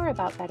find out more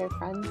about Better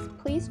Friends,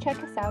 please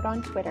check us out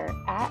on Twitter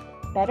at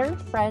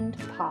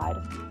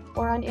BetterFriendPod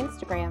or on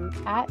Instagram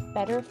at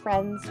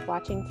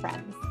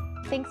BetterFriendsWatchingFriends.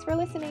 Thanks for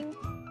listening.